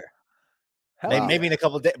Bitcoin richer. Maybe in a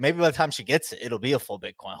couple of days, maybe by the time she gets it, it'll be a full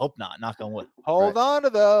Bitcoin. Hope not. Knock on wood. Hold on to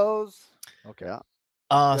those. Okay.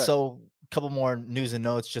 So a couple more news and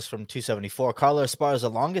notes just from 274. Carla Esparza,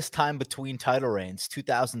 longest time between title reigns,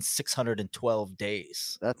 2,612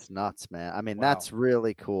 days. That's nuts, man. I mean, that's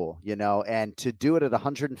really cool, and to do it at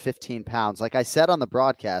 115 pounds, like I said on the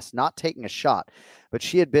broadcast, not taking a shot, but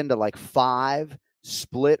she had been to like 5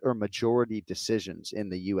 split or majority decisions in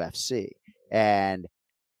the UFC. And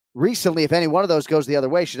recently, if any one of those goes the other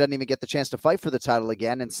way, she doesn't even get the chance to fight for the title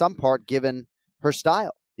again, in some part given her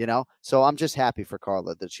style. So I'm just happy for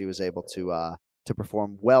Carla that she was able to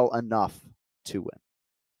perform well enough to win.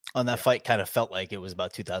 On that fight kind of felt like it was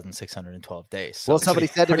about 2,612 days. So somebody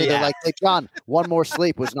said to me, they're like, "Hey, John, one more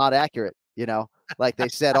sleep was not accurate." Like they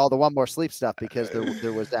said all the one more sleep stuff because there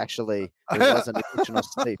wasn't additional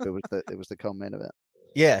sleep. It was the co-main event.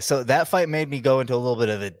 Yeah, so that fight made me go into a little bit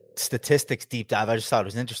of a statistics deep dive. I just thought it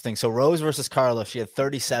was interesting. So Rose versus Carla, she had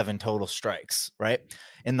 37 total strikes, right?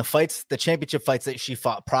 In the fights, the championship fights that she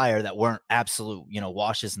fought prior that weren't absolute,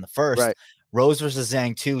 washes in the first, Rose versus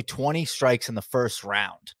Zhang 2, 20 strikes in the first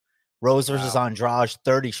round. Rose versus Andrade,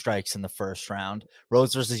 30 strikes in the first round.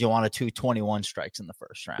 Rose versus Joanna 2, 21 strikes in the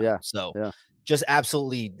first round. Yeah. So just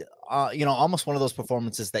absolutely, almost one of those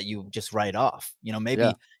performances that you just write off.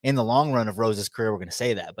 Maybe in the long run of Rose's career, we're going to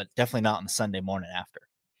say that, but definitely not on the Sunday morning after.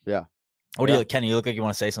 Yeah. What do you, Kenny? You look like you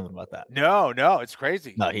want to say something about that. No, it's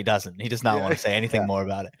crazy. No, he doesn't. He does not want to say anything more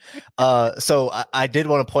about it. So I did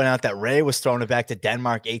want to point out that Ray was throwing it back to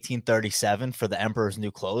Denmark 1837 for the Emperor's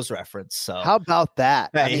New Clothes reference. So how about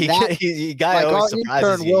that? I mean, guy always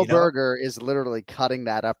surprises you. Will Berger is literally cutting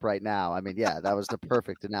that up right now. I mean, that was the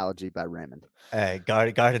perfect analogy by Raymond. Hey,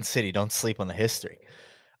 Garden City, don't sleep on the history.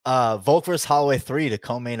 Volk versus Holloway 3 to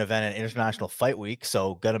co-main event at International Fight Week.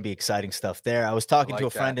 So gonna be exciting stuff there. I was talking to a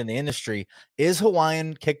friend in the industry. Is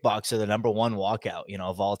Hawaiian kickboxer the #1 walkout,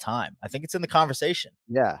 of all time? I think it's in the conversation.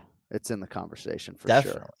 Yeah, it's in the conversation for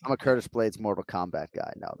sure. I'm a Curtis Blades Mortal Kombat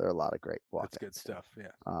guy. No, there are a lot of great walkouts. That's good stuff.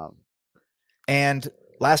 Yeah. And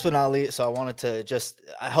last but not least, so I wanted to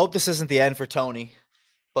I hope this isn't the end for Tony,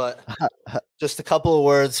 but just a couple of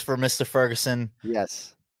words for Mr. Ferguson.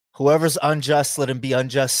 Yes. Whoever's unjust, let him be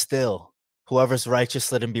unjust still. Whoever's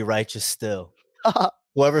righteous, let him be righteous still.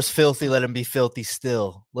 Whoever's filthy, let him be filthy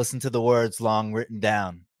still. Listen to the words long written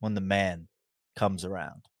down when the man comes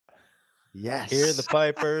around. Yes. Hear the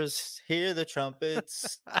pipers, hear the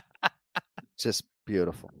trumpets. Just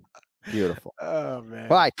beautiful. Beautiful. Oh, man.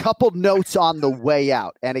 All right, couple notes on the way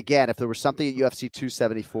out. And again, if there was something at UFC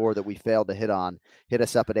 274 that we failed to hit on, hit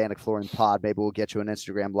us up at Anik Florian Pod. Maybe we'll get you an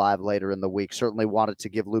Instagram live later in the week. Certainly wanted to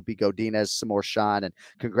give Lupi Godinez some more shine. And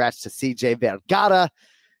congrats to CJ Vergara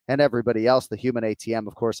and everybody else. The human ATM,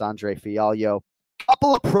 of course, Andre Fialho.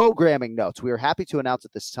 Couple of programming notes. We are happy to announce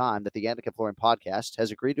at this time that the Anik and Florian podcast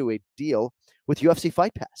has agreed to a deal with UFC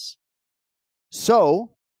Fight Pass.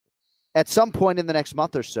 So, at some point in the next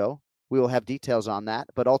month or so, we will have details on that.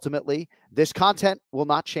 But ultimately, this content will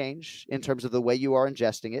not change in terms of the way you are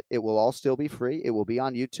ingesting it. It will all still be free. It will be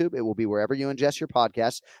on YouTube. It will be wherever you ingest your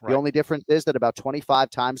podcasts. Right. The only difference is that about 25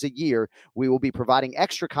 times a year, we will be providing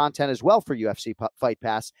extra content as well for UFC Fight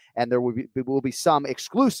Pass. And there will be some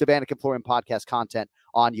exclusive Anik and Florian podcast content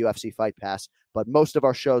on UFC Fight Pass. But most of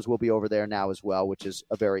our shows will be over there now as well, which is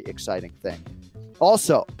a very exciting thing.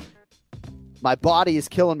 Also, my body is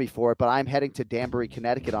killing me for it, but I'm heading to Danbury,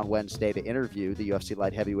 Connecticut on Wednesday to interview the UFC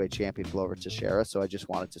light heavyweight champion Glover Teixeira. So I just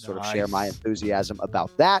wanted to sort of share my enthusiasm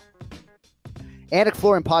about that.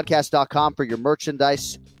 AnikFlorianPodcast.com for your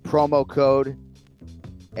merchandise. Promo code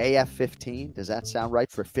AF15. Does that sound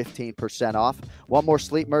right? For 15% off. One more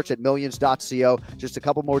sleep merch at millions.co. Just a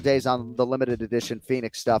couple more days on the limited edition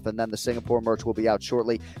Phoenix stuff, and then the Singapore merch will be out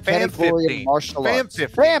shortly. Fam 15. Martial Arts.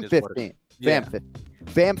 Fam 15. Fam 15.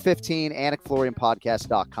 FAM15,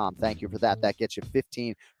 AnikFlorianPodcast.com. Thank you for that. That gets you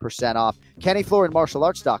 15% off.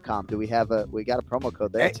 KennyFlorianMartialArts.com. We got a promo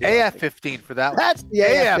code there? AF15 for that one. That's the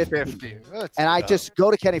AF15. And I just go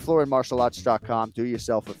to KennyFlorianMartialArts.com. Do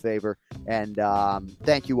yourself a favor. And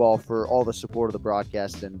thank you all for all the support of the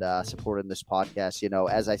broadcast and supporting this podcast. You know,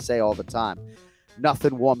 as I say all the time,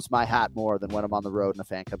 nothing warms my hat more than when I'm on the road and a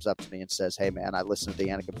fan comes up to me and says, hey, man, I listen to the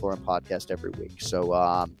Anik and Florian podcast every week.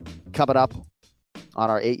 So coming up on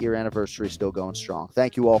our 8-year anniversary, still going strong.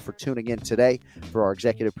 Thank you all for tuning in today. For our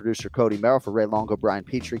executive producer, Cody Merrill, for Ray Longo, Brian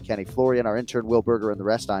Petrie, Kenny Florian, our intern, Will Berger, and the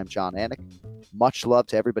rest, I'm John Anik. Much love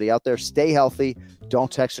to everybody out there. Stay healthy.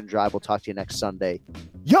 Don't text and drive. We'll talk to you next Sunday.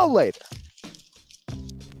 Yo, later.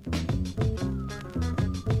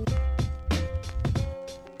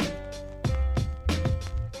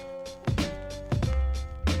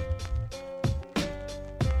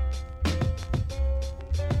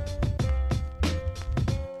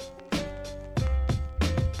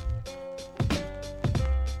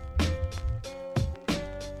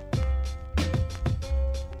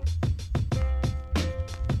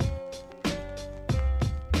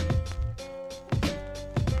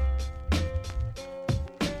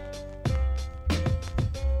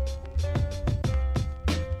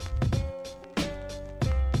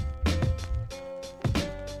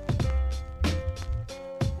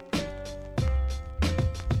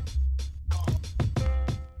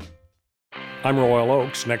 I'm Royal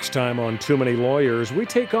Oakes. Next time on Too Many Lawyers, we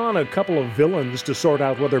take on a couple of villains to sort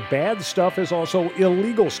out whether bad stuff is also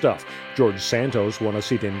illegal stuff. George Santos won a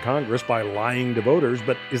seat in Congress by lying to voters,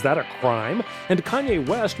 but is that a crime? And Kanye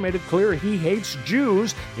West made it clear he hates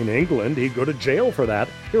Jews. In England, he'd go to jail for that.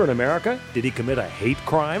 Here in America, did he commit a hate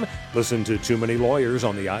crime? Listen to Too Many Lawyers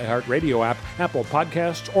on the iHeartRadio app, Apple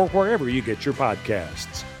Podcasts, or wherever you get your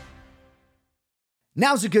podcasts.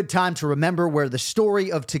 Now's a good time to remember where the story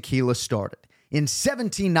of tequila started. In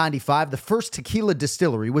 1795, the first tequila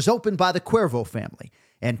distillery was opened by the Cuervo family,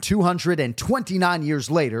 and 229 years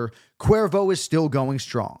later, Cuervo is still going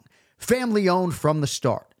strong. Family-owned from the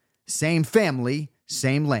start. Same family,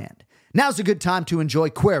 same land. Now's a good time to enjoy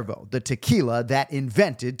Cuervo, the tequila that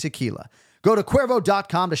invented tequila. Go to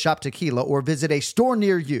Cuervo.com to shop tequila or visit a store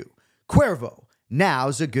near you. Cuervo,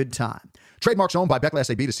 now's a good time. Trademarks owned by Beckley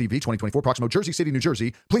SAB to CV 2024, Proximo, Jersey City, New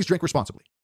Jersey. Please drink responsibly.